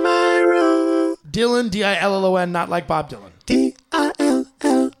semi-viral. Dillon, Dillon, not like Bob Dylan. Dillon.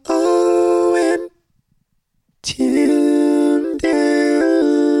 Tim Dillon.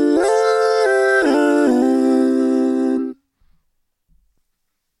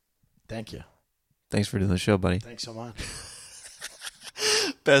 Thank you. Thanks for doing the show, buddy. Thanks so much.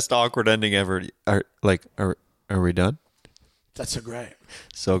 Best awkward ending ever. Are we done? That's so great.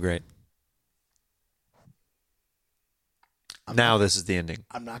 So great. This is the ending.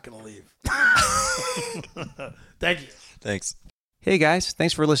 I'm not going to leave. Thank you. Thanks. Hey guys,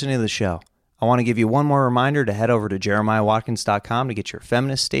 thanks for listening to the show. I want to give you one more reminder to head over to jeremiahwatkins.com to get your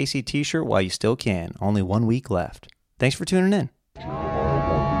Feminist Stacy t-shirt while you still can. Only 1 week left. Thanks for tuning in. Jeremiah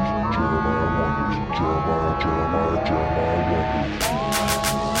Watkins.